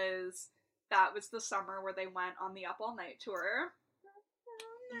 Because that was the summer where they went on the Up All Night tour.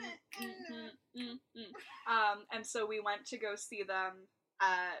 And so we went to go see them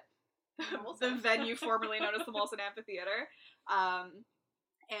at the venue formerly known as the Molson Amphitheater.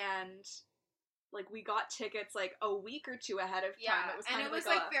 And, like, we got tickets, like, a week or two ahead of time. Yeah, It was and kind it of was,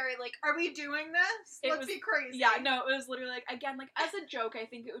 like, like, very, like, are we doing this? It Let's was- be crazy. yeah, no, it was literally, like, again, like, as a joke, I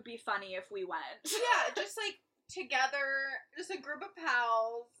think it would be funny if we went. Yeah, just, like, together, just a group of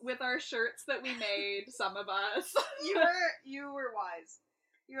pals. With our shirts that we made, some of us. You were wise.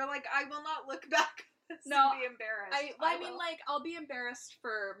 You're like, I will not look back and No, be embarrassed. I mean, will. like, I'll be embarrassed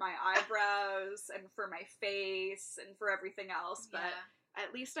for my eyebrows and for my face and for everything else, but Yeah.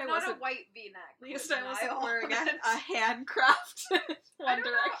 at least I Not wasn't. a white V-neck. At least with I an wasn't eye wearing on it. a handcrafted One don't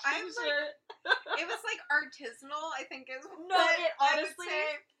know, Direction I'm, like, shirt. It was like artisanal, I think is No, what it I would honestly, say.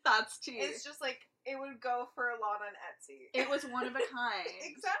 that's tea. It's just like it would go for a lot on Etsy. It was one of a kind.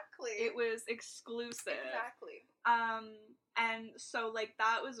 Exactly. It was exclusive. Exactly. And so, like,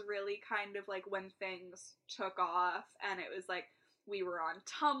 that was really kind of, like, when things took off, and it was, like, we were on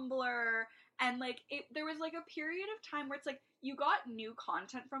Tumblr, and, like, there was, like, a period of time where it's, like, you got new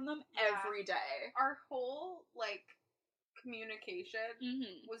content from them Yeah. every day. Our whole like communication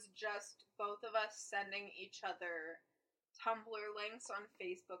Mm-hmm. was just both of us sending each other Tumblr links on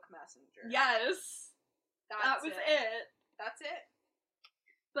Facebook Messenger. Yes! That's that was it. That's it.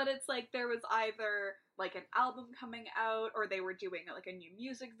 But it's, like, there was either, like, an album coming out, or they were doing, like, a new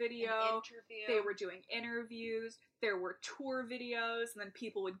music video. An interview. They were doing interviews, there were tour videos, and then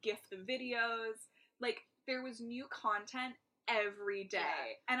people would gift the videos. Like, there was new content every day.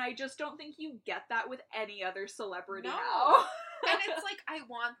 Yeah. And I just don't think you get that with any other celebrity No. now. And it's like, I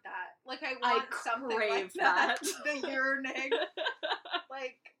want that. Like, I I want something like crave that. that. The yearning.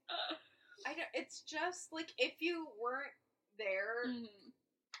 Like, I don't, it's just, like, if you weren't there,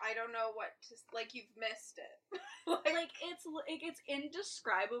 I don't know what to, like, you've missed it. like, it's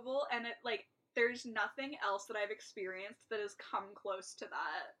indescribable, and it, like, there's nothing else that I've experienced that has come close to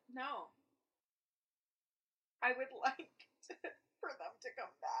that. No. I would like for them to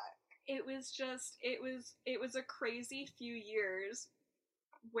come back. It was just, it was a crazy few years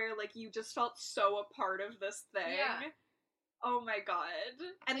where, like, you just felt so a part of this thing. Yeah. Oh my god.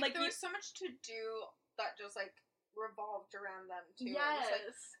 And, like there was so much to do that just, like, revolved around them, too. Yes. It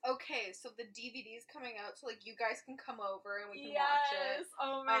was like, okay, so the DVD's coming out, so, like, you guys can come over and we can watch it.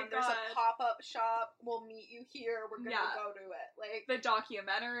 Oh my god. There's a pop-up shop. We'll meet you here. We're gonna go to it. Like, the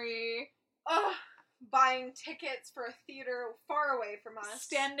documentary. Buying tickets for a theater far away from us.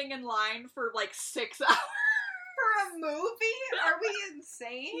 Standing in line for, like, 6 hours. For a movie? Are we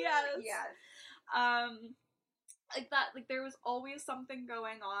insane? Yes. Yes. Like that, like, there was always something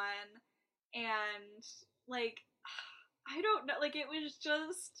going on, and, like, I don't know, like, it was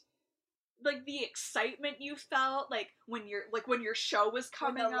just, like, the excitement you felt, like, when your show was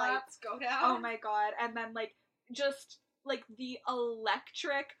coming when the up. lights go down. Oh my god, and then, like, just, like, the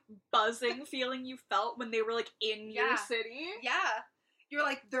electric buzzing feeling you felt when they were, like, in your city. Yeah. You're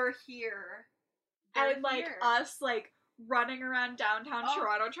like, they're here. And, like, us, like, running around downtown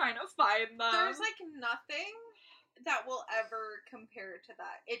Toronto trying to find them. There's, like, nothing that will ever compare to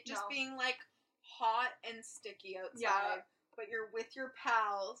that. It just being, like, hot and sticky outside, but you're with your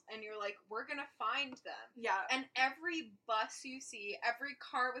pals, and you're like, we're gonna find them. Yeah. And every bus you see, every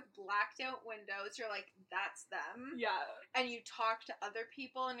car with blacked out windows, you're like, that's them. Yeah. And you talk to other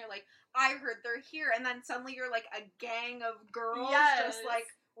people, and you're like, I heard they're here. And then suddenly you're like a gang of girls just, like,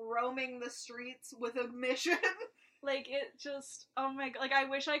 roaming the streets with a mission. Like, it just, oh my god, like, I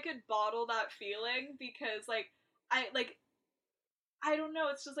wish I could bottle that feeling, because, like, I don't know,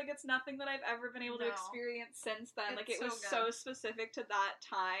 it's just, like, it's nothing that I've ever been able to experience since then. Like, it was so specific to that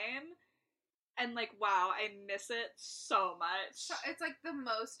time, and, like, wow, I miss it so much. So it's, like, the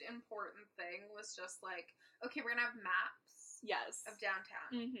most important thing was just, like, okay, we're gonna have maps of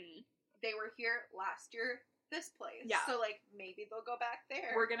downtown. Mm-hmm. They were here last year, this place. Yeah. So, like, maybe they'll go back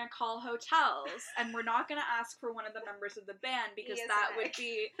there. We're gonna call hotels, and we're not gonna ask for one of the members of the band, because that would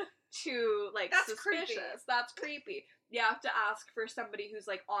be too, like, That's suspicious. creepy. That's creepy. You have to ask for somebody who's,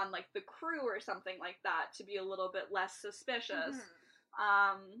 like, on, like, the crew or something like that to be a little bit less suspicious.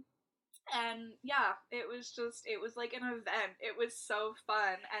 Mm-hmm. And, yeah, it was like an event. It was so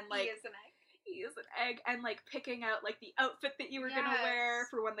fun, and, like, he is an egg, and, like, picking out, like, the outfit that you were gonna wear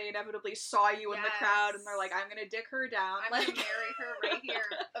for when they inevitably saw you in the crowd, and they're like, I'm gonna dick her down. I'm like, gonna marry her right here.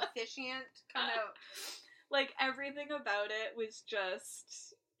 Officiant, come out. Like, everything about it was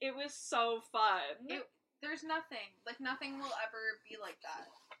just, it was so fun. There's nothing. Like, nothing will ever be like that.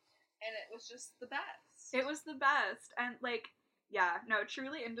 And it was just the best. It was the best. And, like, yeah, no,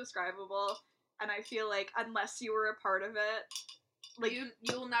 truly indescribable. And I feel like, unless you were a part of it, like,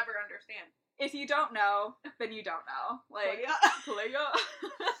 you'll never understand. If you don't know, then you don't know. Like, playa.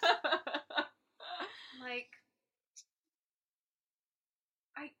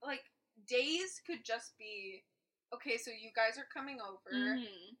 Like, days could just be, okay, so you guys are coming over.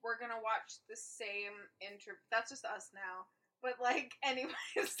 Mm-hmm. We're gonna watch the same that's just us now. But, like, anyways,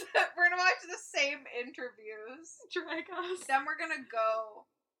 we're gonna watch the same interviews. Drag us. Then we're gonna go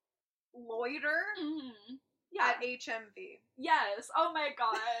loiter at HMV. Yes. Oh my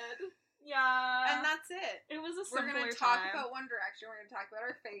god. Yeah. And that's it. It was a We're simpler gonna talk time. about One Direction. We're gonna talk about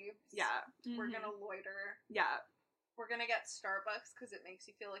our faves. Yeah. We're gonna loiter. Yeah. We're gonna get Starbucks because it makes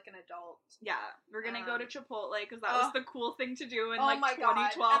you feel like an adult. Yeah. We're gonna go to Chipotle because that was the cool thing to do in, 2012,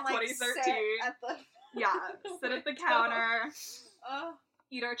 God. 2013. Sit at the sit at the counter.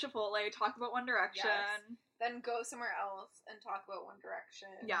 Eat our Chipotle. Talk about One Direction. Yes. Then go somewhere else and talk about One Direction.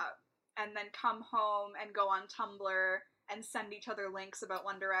 Yeah. And then come home and go on Tumblr and send each other links about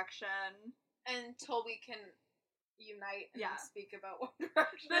One Direction. Until we can unite and speak about One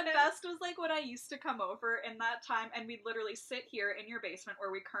Direction. The best was, like, when I used to come over in that time, and we'd literally sit here in your basement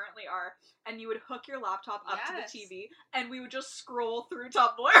where we currently are, and you would hook your laptop up to the TV, and we would just scroll through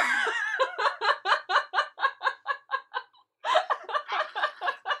Tumblr.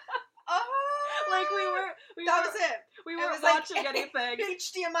 Like, that was it. We were was like, watching anything.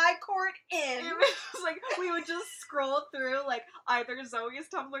 HDMI cord in. It was like we would just scroll through like either Zoe's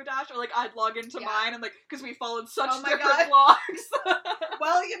Tumblr dash or like I'd log into mine and like because we followed such Oh my different God. blogs.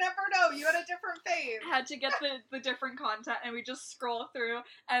 Well, you never know. You had a different fave. Had to get the different content and we just scroll through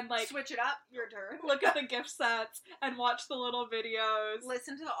and like Switch it up. Your turn. look at the gift sets and watch the little videos.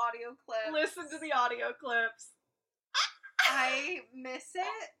 Listen to the audio clips. Listen to the audio clips. I miss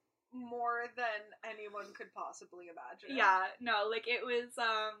it more than anyone could possibly imagine. Yeah, no, like it was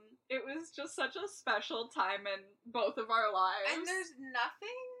just such a special time in both of our lives. And there's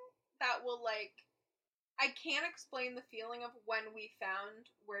nothing that will like I can't explain the feeling of when we found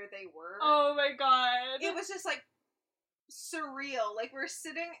where they were. Oh my god. It was just like surreal. Like we're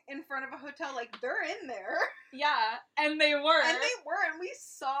sitting in front of a hotel, like they're in there. Yeah, and they were. And we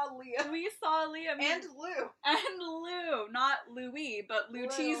saw Liam. We saw Liam And Lou. and Lou, not Louis, but Lou Lou.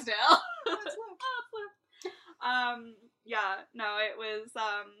 Teasdale. Oh, it's Lou. Oh, Lou. Yeah, no, it was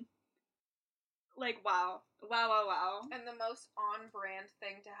like wow. And the most on-brand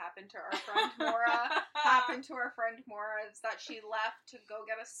thing to happen to our friend Maura happened to our friend Maura is that she left to go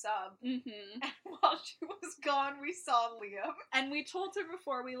get a sub. Mm-hmm. And while she was gone, we saw Liam. And we told her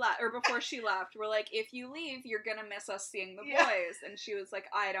before we left, or before she left, we're like, if you leave, you're gonna miss us seeing the Yeah. boys. And she was like,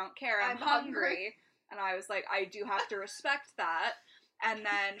 I don't care, I'm hungry. And I was like, I do have to respect that. And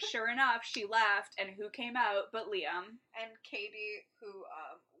then, sure enough, she left, and who came out but Liam? And Katie, who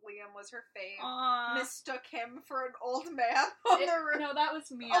Liam was her fave, Aww. mistook him for an old man on the roof. No, that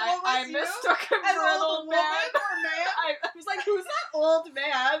was me. Oh, what I was you? mistook him An for an old woman man. or man? I was like, who's that old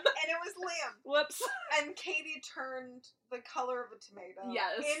man? And it was Liam. Whoops. And Katie turned the color of a tomato.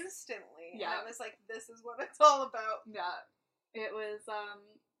 Yes. Instantly. Yeah. And I was like, this is what it's all about. Yeah. It was,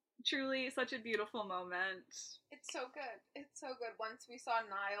 truly such a beautiful moment. It's so good. It's so good. Once we saw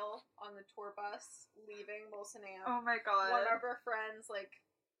Niall on the tour bus leaving Molson Amp, Oh my god. one of our friends, like,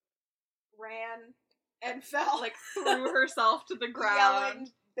 ran and fell. Like, threw herself to the ground.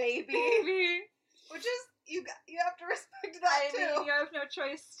 Yelling, baby. Baby. Which is, you have to respect that, I too. mean, you have no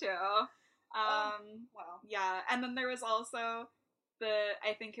choice to. Wow. Yeah, and then there was also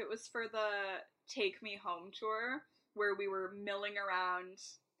I think it was for the Take Me Home tour, where we were milling around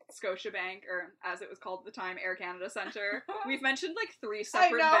Scotiabank, or as it was called at the time, Air Canada Centre. We've mentioned, like, 3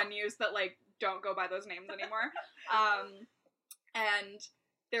 separate venues that, like, don't go by those names anymore. And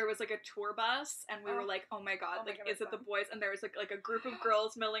there was, like, a tour bus, and we were like, oh my god, like, is it the boys? And there was, like a group of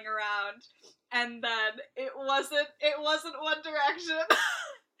girls milling around, and then it wasn't One Direction.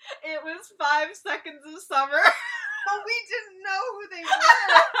 It was 5 Seconds of Summer. But we didn't know who they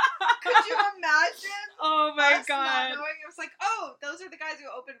were. Could you imagine? Oh my us god. Not knowing? It was like, oh, those are the guys who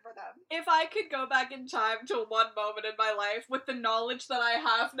opened for them. If I could go back in time to one moment in my life with the knowledge that I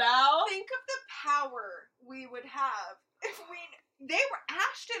have now. Think of the power we would have if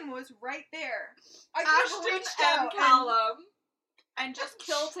Ashton was right there. Ashton and Callum. And just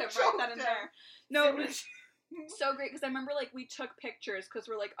killed him right then and there. No, it was so great, because I remember, like, we took pictures, because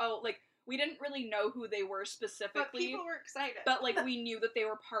we're like, oh, like, we didn't really know who they were specifically. But people were excited. But, like, we knew that they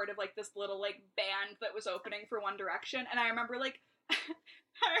were part of, like, this little, like, band that was opening for One Direction. And I remember, like,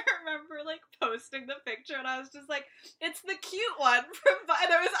 posting the picture, and I was just like, it's the cute one from, and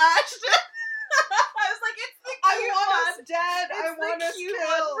it was Ashton. I was like, it's the cute one. I want us dead. It's I want us the cute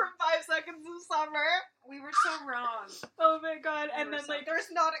killed. one from 5 Seconds of Summer. We were so wrong. Oh my god. And then, like, there's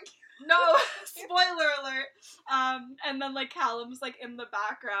not a... no, spoiler alert. And then, like, Callum's, like, in the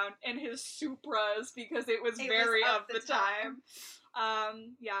background in his Supras, because it was very of the time.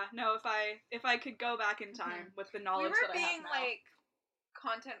 Yeah, no, if I could go back in time with the knowledge that I have now. We were being, like,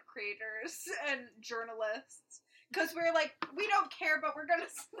 content creators and journalists. Because we're like, we don't care, but we're gonna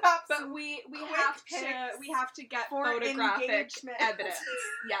snap But some we quick have to get for photographic engagement. evidence.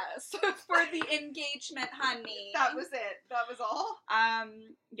 Yes. For the engagement, honey. That was it. That was all.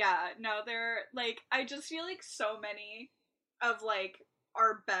 Yeah, no, I just feel like so many of, like,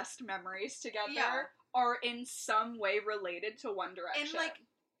 our best memories together are in some way related to One Direction. And, like,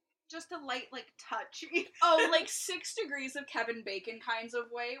 just a light, like, touch. Oh, like 6 degrees of Kevin Bacon kinds of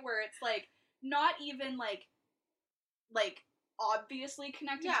way, where it's, like, not even, like, obviously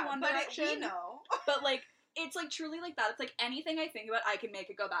connected to One Direction. We know. But, like, it's, like, truly like that. It's, like, anything I think about, I can make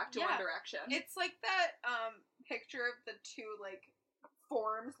it go back to One Direction. It's like that, picture of the two, like,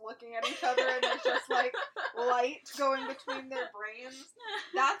 forms looking at each other, and there's just, like, light going between their brains.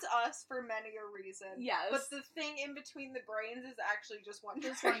 That's us for many a reason. Yes. But the thing in between the brains is actually just One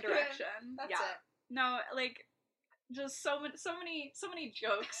Direction. Just One Direction. That's it. No, like, just so many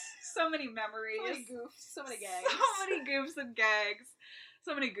jokes, so many memories. So many goofs, so many gags. So many goofs and gags.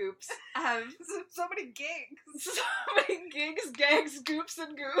 So many goops have so many gigs. so many gigs, gags, goops,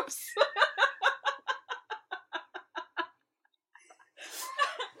 and goops.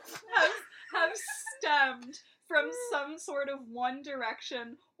 have stemmed from some sort of One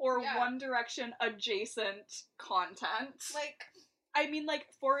Direction or One Direction adjacent content. Like, I mean, like,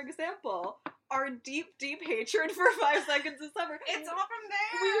 for example, our deep, deep hatred for 5 Seconds of Summer. it's all from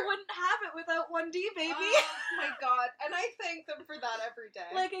there. We wouldn't have it without 1D, baby. Oh my god. And I thank them for that every day.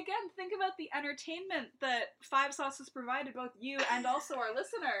 Like, again, think about the entertainment that 5 Sauce has provided both you and also our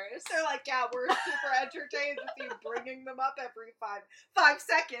listeners. They're like, yeah, we're super entertained with you bringing them up every 5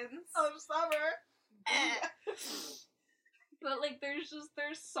 seconds Of summer. But, like, there's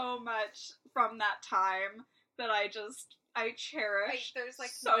so much from that time that I cherish there's,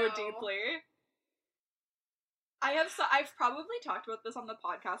 like, so deeply. I've probably talked about this on the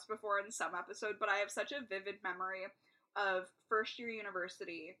podcast before in some episode, but I have such a vivid memory of first year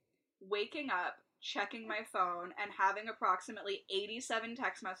university, waking up, checking my phone, and having approximately 87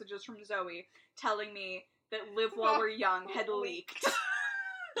 text messages from Zoe telling me that Live While We're Young had leaked.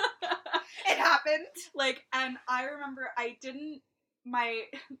 It happened. Like, and I remember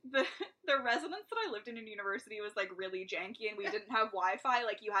the residence that I lived in university was, like, really janky, and we didn't have Wi-Fi.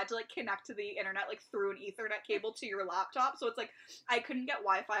 Like, you had to, like, connect to the internet, like, through an Ethernet cable to your laptop, so it's, like, I couldn't get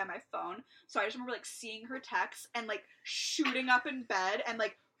Wi-Fi on my phone, so I just remember, like, seeing her text, and, like, shooting up in bed, and,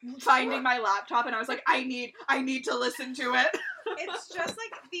 like, finding my laptop, and I was like, I need to listen to it. It's just,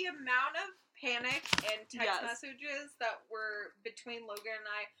 like, the amount of panic and text Yes. messages that were between Logan and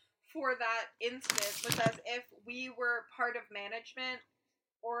I for that incident was as if we were part of management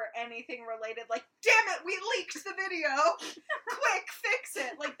or anything related. Like, damn it, we leaked the video! Quick, fix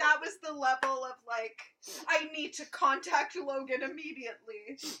it! Like, that was the level of, like, I need to contact Logan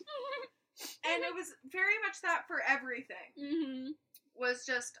immediately. And it was very much that for everything. Mm-hmm. Was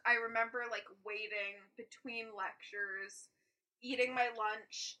just, I remember, like, waiting between lectures, eating my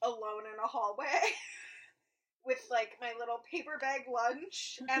lunch alone in a hallway with, like, my little paper bag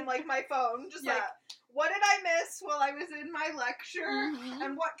lunch and, like, my phone. Just, like, what did I miss while I was in my lecture? Mm-hmm.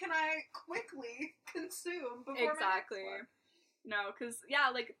 And what can I quickly consume before Exactly. my next one? No, because, yeah,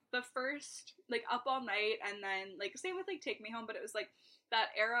 like, the first, like, Up All Night, and then, like, same with, like, Take Me Home, but it was, like, that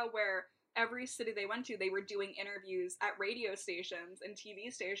era where every city they went to, they were doing interviews at radio stations and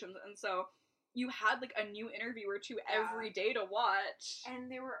TV stations, and so you had, like, a new interview or two every day to watch.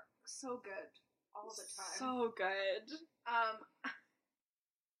 And they were so good all the time. So good.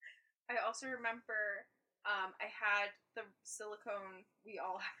 I also remember, I had the silicone, we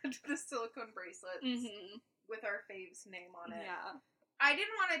all had the silicone bracelets with our fave's name on it. Yeah. I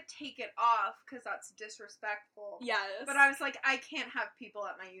didn't want to take it off because that's disrespectful. Yes. But I was like, I can't have people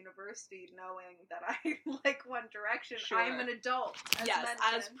at my university knowing that I like One Direction. Sure. I'm an adult, as mentioned.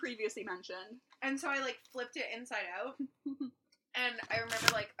 as previously mentioned. And so I, like, flipped it inside out. And I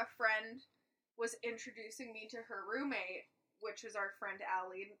remember, like, a friend was introducing me to her roommate, which is our friend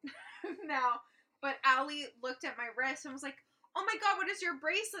Allie now. But Allie looked at my wrist and was like, oh my god, what does your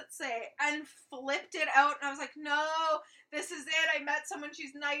bracelet say? And flipped it out, and I was like, no, this is it. I met someone,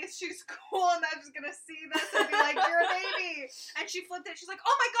 she's nice, she's cool, and I'm just gonna see this and be like, you're a baby. And she flipped it, she's like,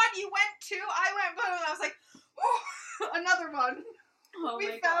 oh my god, you went too? I went, and I was like, oh, another one. Oh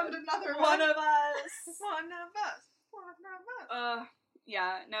we my found god. another One one. of us. One of us. One of us.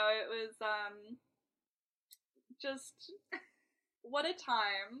 Yeah, no, it was, just, what a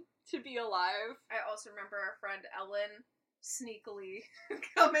time to be alive. I also remember our friend Ellen sneakily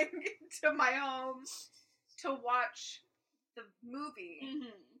coming to my home to watch the movie. Mm-hmm.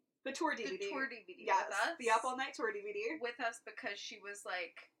 The tour DVD. The tour DVD Yes, with us. the Up All Night tour DVD. With us because she was,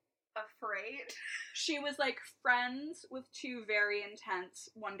 like, afraid. She was, like, friends with 2 very intense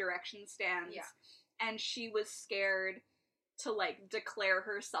One Direction stans. Yeah. And she was scared to, like, declare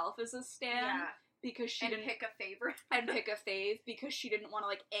herself as a stan. Yeah. Because she and didn't... pick a favorite. And pick a fave because she didn't want to,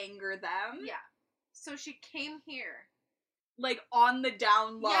 like, anger them. Yeah. So she came here. Like, on the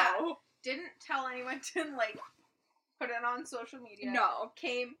down low. Yeah. Didn't tell anyone to, like, put it on social media. No.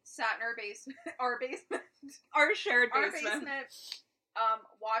 Came, sat in our basement. Our basement. Our shared Our basement. basement.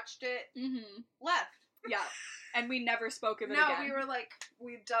 Watched it. Mm-hmm. Left. Yeah. And we never spoke of it No, again. we were like,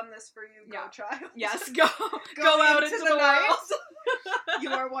 we've done this for you, go child. Yes, go out into the night. world.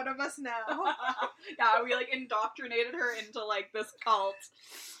 You are one of us now. Yeah, we, like, indoctrinated her into, like, this cult.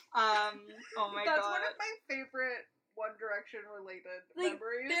 Oh my god. That's one of my favorite One Direction related Like,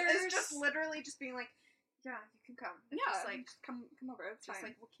 memories. there's- It's just literally just being like, yeah, you can come. And Yeah, just like, just come over. It's just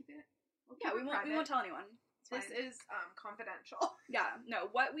fine. like we'll keep it. Yeah, we won't tell anyone. It's This fine. is confidential. Yeah, no,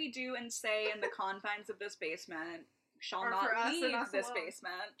 what we do and say in the confines of this basement shall Or not for us and leave us this alone.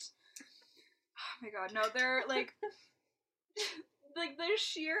 basement. Oh my god, no, they're like, like the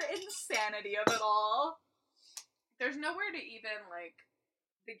sheer insanity of it all. There's nowhere to even, like,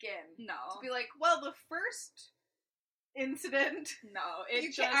 begin. No. To be like, well, the first incident, No, it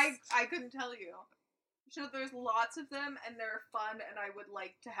you just... I couldn't tell you. So there's lots of them, and they're fun, and I would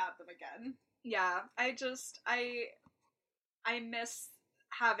like to have them again. Yeah, I miss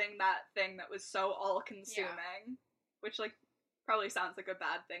having that thing that was so all-consuming. Which, like, probably sounds like a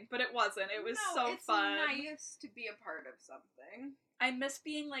bad thing, but it wasn't. It was so fun. It's nice to be a part of something. I miss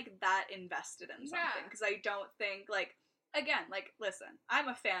being, like, that invested in something, because I don't think, like, again, like, listen, I'm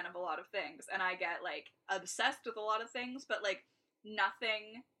a fan of a lot of things, and I get, like, obsessed with a lot of things, but, like,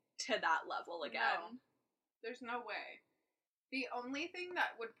 nothing to that level again. No, there's no way. The only thing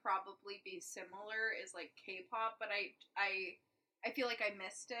that would probably be similar is, like, K-pop, but I feel like I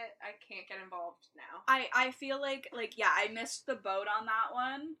missed it. I can't get involved now. I feel like, yeah, I missed the boat on that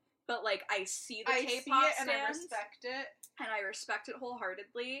one, but, like, I see the K-pop see it stands, and I respect it. And I respect it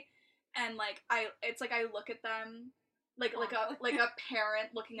wholeheartedly, and, like, it's like I look at them, like a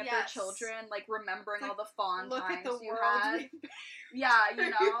parent looking at their children, like, remembering all the fond look times at the you world had. Yeah, you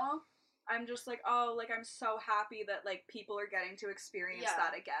know? I'm just like, oh, like, I'm so happy that, like, people are getting to experience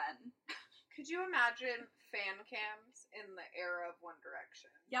that again. Could you imagine fan cams in the era of One Direction?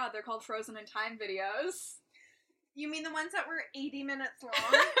 Yeah, they're called Frozen in Time videos. You mean the ones that were 80 minutes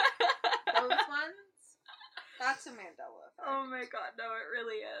long? Those ones? That's a Mandela effect. Oh my god, no, it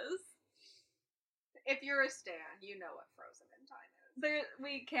really is. If you're a stan, you know what Frozen in Time is.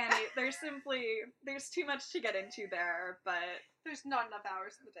 There's too much to get into there, but... There's not enough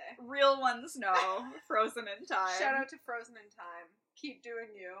hours in the day. Real ones know Frozen in Time. Shout out to Frozen in Time. Keep doing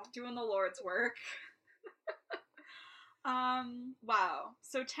you. Doing the Lord's work. Wow.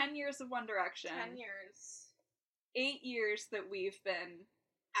 So 10 years of One Direction. 10 years. 8 years that we've been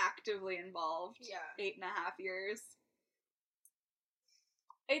actively involved. Yeah. 8.5 years.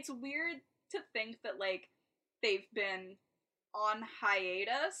 It's weird to think that, like, they've been on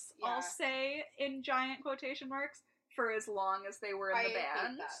hiatus, I'll say, in giant quotation marks, for as long as they were in the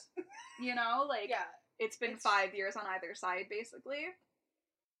band. Hate that. You know? Like, it's been It's 5 years on either side, basically.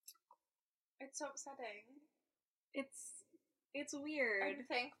 It's so upsetting. It's weird. I'm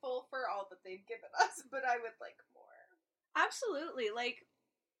thankful for all that they've given us, but I would like more. Absolutely. Like,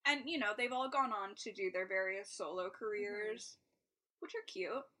 and, you know, they've all gone on to do their various solo careers, which are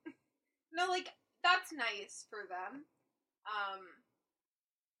cute. No, like, that's nice for them.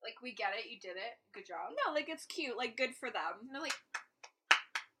 Like, we get it, you did it, good job. No, like, it's cute, like, good for them. No, like,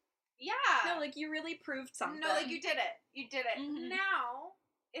 yeah. No, like, you really proved something. No, like, you did it. You did it. Mhm. Now,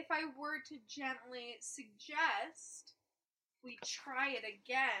 if I were to gently suggest we try it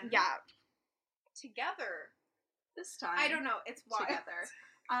again. Yeah. Together. This time. I don't know, it's wild. Together.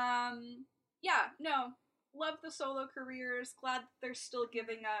 Yeah, no. Love the solo careers. Glad that they're still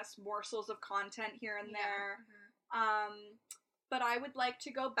giving us morsels of content here and there. But I would like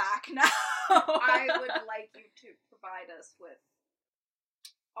to go back now. I would like you to provide us with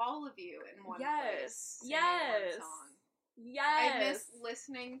all of you in one place. Yes. One song. Yes. I miss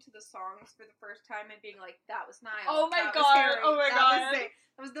listening to the songs for the first time and being like, that was Niall. Oh my that was god. Harry, Oh my god.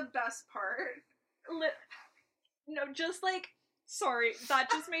 That was the best part. No, just like, sorry,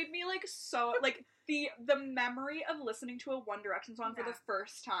 that just made me like so, like, the memory of listening to a One Direction song for the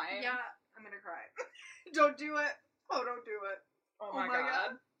first time. Yeah, I'm gonna cry. Don't do it. Oh, don't do it. Oh my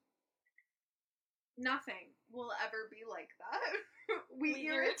god. Nothing will ever be like that. We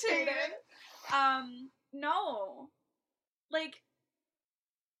irritated. No. Like,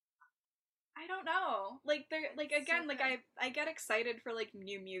 I don't know. Like, they're, like, again, like, I get excited for, like,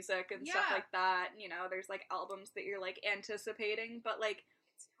 new music and stuff like that. You know, there's, like, albums that you're, like, anticipating, but, like,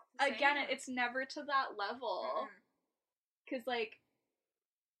 again, it's never to that level. Because, like,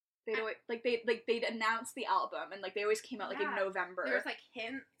 they'd always, they'd announce the album, and, like, they always came out, like, in November. There's, like,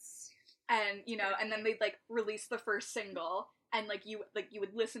 hints. And, you know, and then they'd, like, release the first single, and, like, you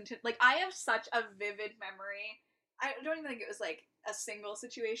would listen to, like, I have such a vivid memory. I don't even think it was, like, a single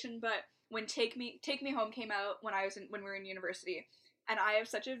situation, but when Take Me Home came out when we were in university, and I have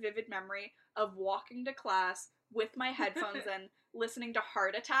such a vivid memory of walking to class with my headphones in, listening to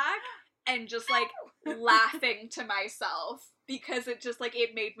Heart Attack, and just, like, laughing to myself, because it just, like,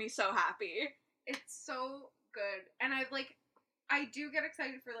 it made me so happy. It's so good. And I do get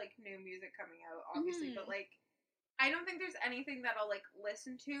excited for, like, new music coming out, obviously, but, like, I don't think there's anything that I'll, like,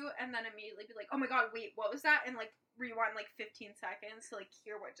 listen to and then immediately be like, oh my god, wait, what was that? And, like, rewind, like, 15 seconds to, like,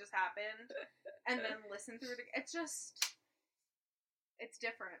 hear what just happened and then listen through it again. It's just, it's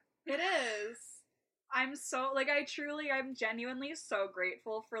different. It is. I'm so, like, I'm genuinely so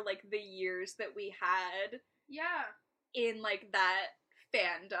grateful for, like, the years that we had Yeah. in, like, that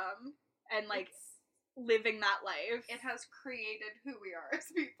fandom and, like, living that life. It has created who we are as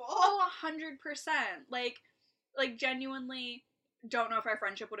people. Oh, 100%. Like, genuinely don't know if our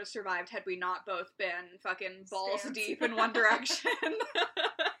friendship would have survived had we not both been fucking balls Stans. deep in One Direction.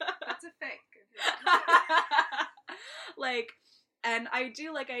 That's a fake. Like, and I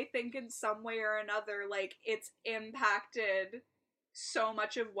do, like, I think in some way or another, like, it's impacted so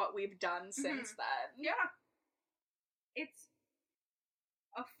much of what we've done since then. Yeah. It's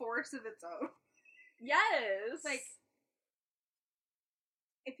a force of its own. Yes. Like,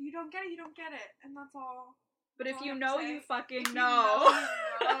 if you don't get it, you don't get it. And that's all. But if all you I have know, to say. you fucking If know.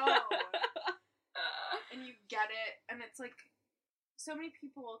 you know. And you get it. And it's like, so many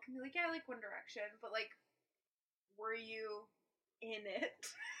people can be like, yeah, I like One Direction. But, like, were you in it?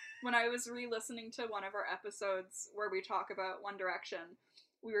 When I was re-listening to one of our episodes where we talk about One Direction,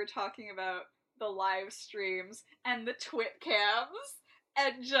 we were talking about the live streams and the twit cams,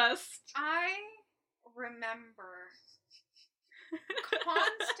 and just... I remember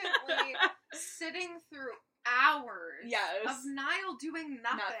constantly sitting through hours Yes. of Niall doing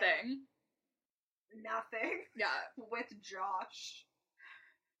nothing. Nothing. Yeah. With Josh.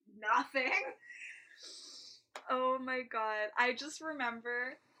 Nothing. Oh my god. I just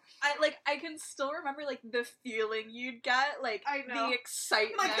remember... I can still remember, like, the feeling you'd get, like, I know. the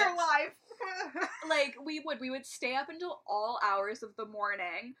excitement. Like, they're live. Like, we would stay up until all hours of the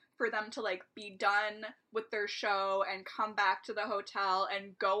morning for them to, like, be done with their show and come back to the hotel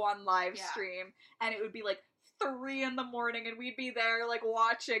and go on live stream, and it would be, like, 3 in the morning, and we'd be there, like,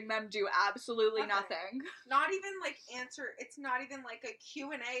 watching them do absolutely nothing. Not even, like, it's not even, like, a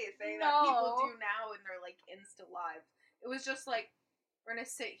Q&A thing that people do now in their, like, Insta Live. It was just, like, we're gonna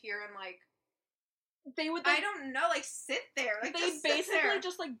sit here and, like, they would, like, I don't know, like, sit there. Like, they'd basically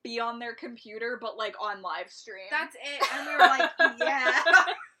just, like, be on their computer, but, like, on live stream. That's it. And we were like, yeah.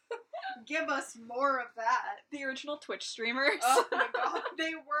 Give us more of that. The original Twitch streamers. Oh my god.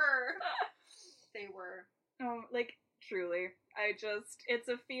 They were. They were. Oh, like, truly. It's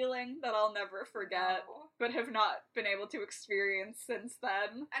a feeling that I'll never forget, but have not been able to experience since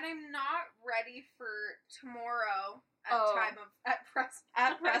then. And I'm not ready for tomorrow at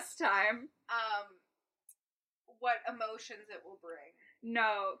press time. What emotions it will bring.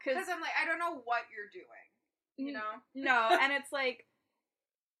 No, because I'm like, I don't know what you're doing, you know? No, and it's like,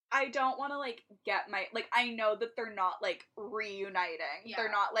 I don't want to, like, get my, like, I know that they're not, like, reuniting. Yeah.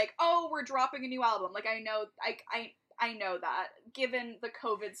 They're not like, oh, we're dropping a new album. Like, I know, I know that, given the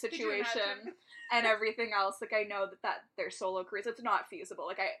COVID situation and everything else, like, I know that their solo careers, it's not feasible.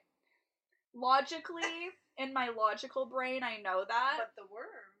 Like, logically, in my logical brain, I know that.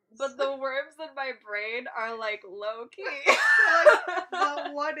 But the worms in my brain are, like, low-key.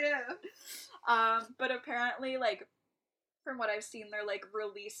 But what if? But apparently, like, from what I've seen, they're, like,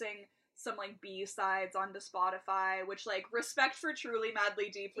 releasing some, like, B-sides onto Spotify, which, like, respect for Truly, Madly,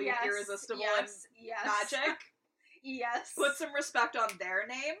 Deeply, and Irresistible and Magic. Yes. Put some respect on their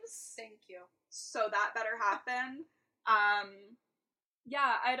names. Thank you. So that better happen.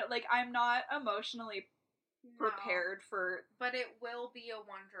 Yeah, I'm not emotionally prepared for... But it will be a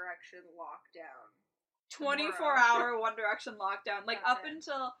One Direction lockdown. 24-hour One Direction lockdown. Like,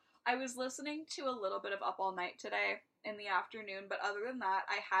 until... I was listening to a little bit of Up All Night today in the afternoon, but other than that,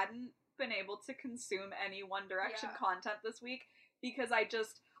 I hadn't been able to consume any One Direction content this week, because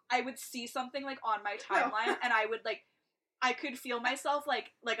I would see something, like, on my timeline, and I would, like, I could feel myself, like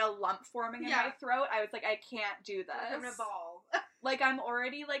a lump forming in my throat. I was like, I can't do this. I'm gonna bawl. Like, I'm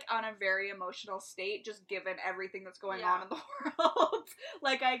already, like, on a very emotional state, just given everything that's going on in the world.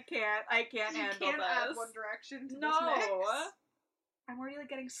 Like, I can't handle this. You can't add One Direction to this mix. I'm already, like,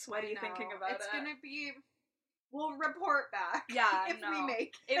 getting sweaty thinking about it. It's gonna be... We'll report back. Yeah,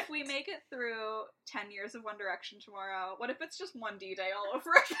 If we make it through 10 years of One Direction tomorrow, what if it's just one D-Day all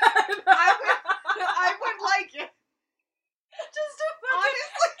over again? I would like it. Just a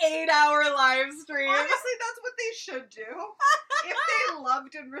fucking 8-hour live stream. Honestly, that's what they should do. If they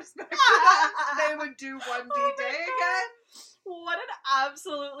loved and respected us, they would do one D-Day again. What an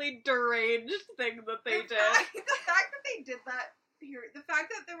absolutely deranged thing that they did. The fact that they did that here, the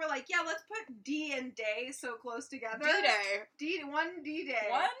fact that they were like, yeah, let's put D and day so close together. D-Day. One D-Day.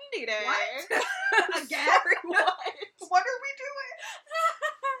 One D-Day. What? Again? What are we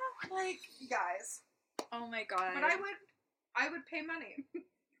doing? Like, guys. Oh my god. But I would pay money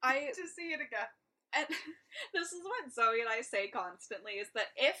to see it again. And this is what Zoe and I say constantly, is that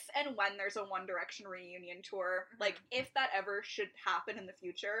if and when there's a One Direction reunion tour, like, if that ever should happen in the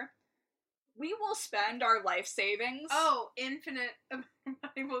future, we will spend our life savings. Oh, infinite amount of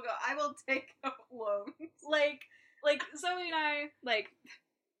money will go. I will take out loans. Like Zoe and I, like,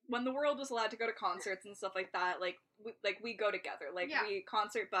 when the world was allowed to go to concerts and stuff like that, we go together. Like, Yeah. we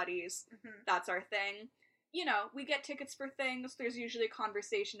concert buddies. Mm-hmm. That's our thing. You know, we get tickets for things. There's usually a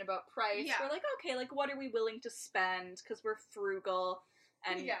conversation about price. Yeah. We're like, okay, like, what are we willing to spend? Because we're frugal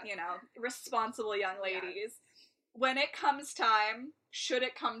and, Yeah. you know, responsible young Yeah. ladies. When it comes time, should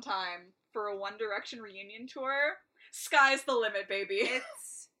it come time for a One Direction reunion tour, sky's the limit, baby.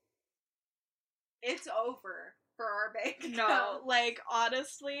 It's over for our bank account. No, like,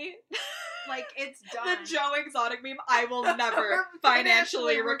 honestly, Like, it's done. the Joe Exotic meme, I will never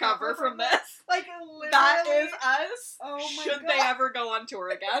financially recover from this. Like, literally. That is us. Oh my Should God. they ever go on tour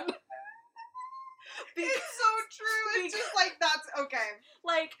again? It's so true. It's just like, that's okay.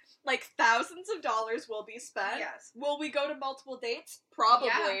 Like thousands of dollars will be spent. Yes. Will we go to multiple dates?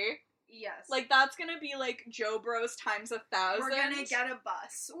 Probably. Yes. Like, that's gonna be like Joe Bros times 1,000. we're gonna get a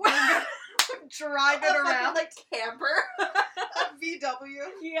bus. We're gonna drive it around. like camper. A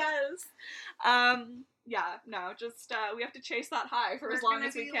VW. Yes. Yeah, no, just we have to chase that high for as We're long gonna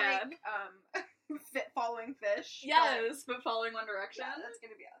as we be can. Like, following fish. Yes, but following One Direction. Yeah, that's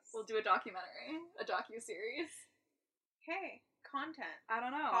gonna be us. We'll do a documentary, a docu-series. Hey, content. I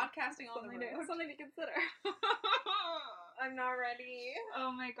don't know. Podcasting on the Something to, road. something to consider. I'm not ready.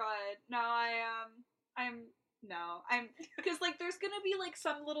 Oh my god. No, because, like, there's gonna be, like,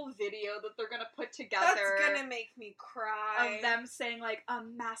 some little video that they're gonna put together. That's gonna make me cry. Of them saying, like, a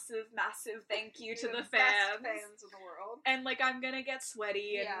massive, massive thank you to the best fans. fans of the world. And, like, I'm gonna get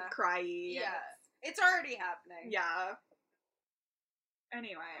sweaty and Yeah. cryy. Yeah. It's already happening. Yeah.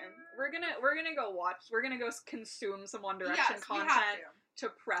 Anyway, we're gonna go watch. We're gonna go consume some One Direction Yes, we have content to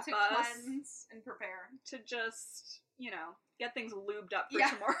prep to us cleanse and prepare. to just, you know, get things lubed up for Yeah,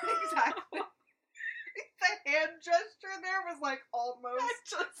 tomorrow. exactly. The hand gesture there was like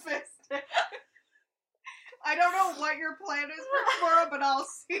almost fisted. I don't know what your plan is for tomorrow, but I'll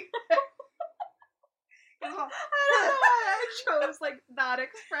see. I don't know why I chose like that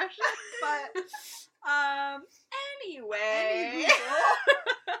expression, but anyway.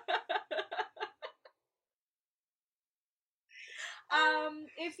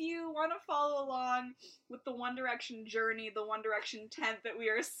 If you want to follow along with the One Direction journey, the One Direction tent that we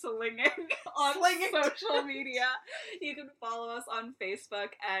are slinging on social media, you can follow us on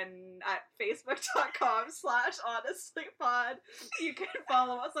Facebook and at facebook.com/honestlypod. You can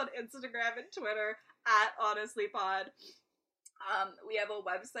follow us on Instagram and Twitter at honestlypod. We have a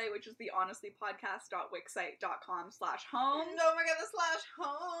website, which is the honestlypodcast.wixsite.com/home. Oh my god, the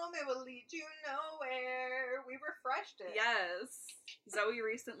 /home, it will lead you nowhere. We refreshed it. Yes. Zoe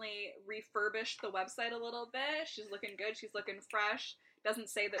recently refurbished the website a little bit. She's looking good. She's looking fresh. Doesn't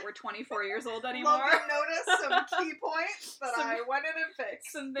say that we're 24 years old anymore. Logan noticed some key points that I went in and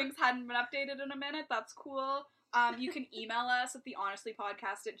fixed. Some things hadn't been updated in a minute. That's cool. You can email us at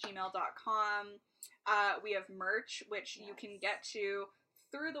thehonestlypodcast@gmail.com. We have merch, which you can get to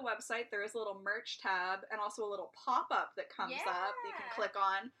through the website. There is a little merch tab and also a little pop-up that comes up that you can click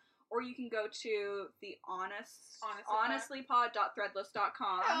on. Or you can go to the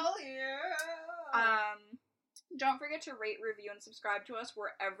honestlypod.threadless.com. Hell yeah! Don't forget to rate, review, and subscribe to us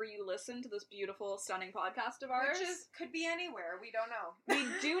wherever you listen to this beautiful, stunning podcast of ours. Which could be anywhere. We don't know. We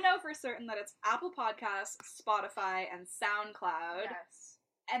do know for certain that it's Apple Podcasts, Spotify, and SoundCloud. Yes.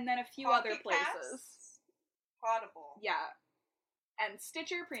 And then a few Pocket other places. Casts, Audible. Yeah. And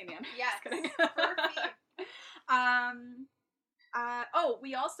Stitcher Premium. Yes. Just kidding. For a fee.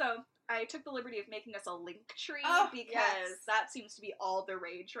 I took the liberty of making us a link tree because yes. that seems to be all the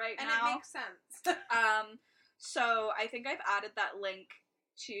rage right And now. it makes sense. So I think I've added that link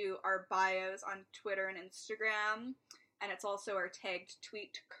to our bios on Twitter and Instagram, and it's also our tagged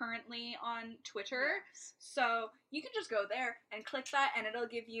tweet currently on Twitter. Yes. So you can just go there and click that, and it'll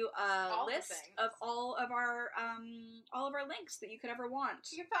give you a All the list things. of all of our links that you could ever want.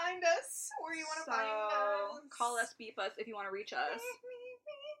 You can find us where you want to find us. Call us, beep us if you want to reach us.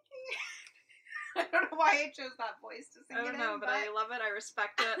 I don't know why I chose that voice to sing I don't know, but I love it. I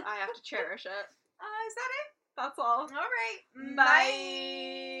respect it. I have to cherish it. Is that it? That's all. All right.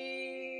 Bye.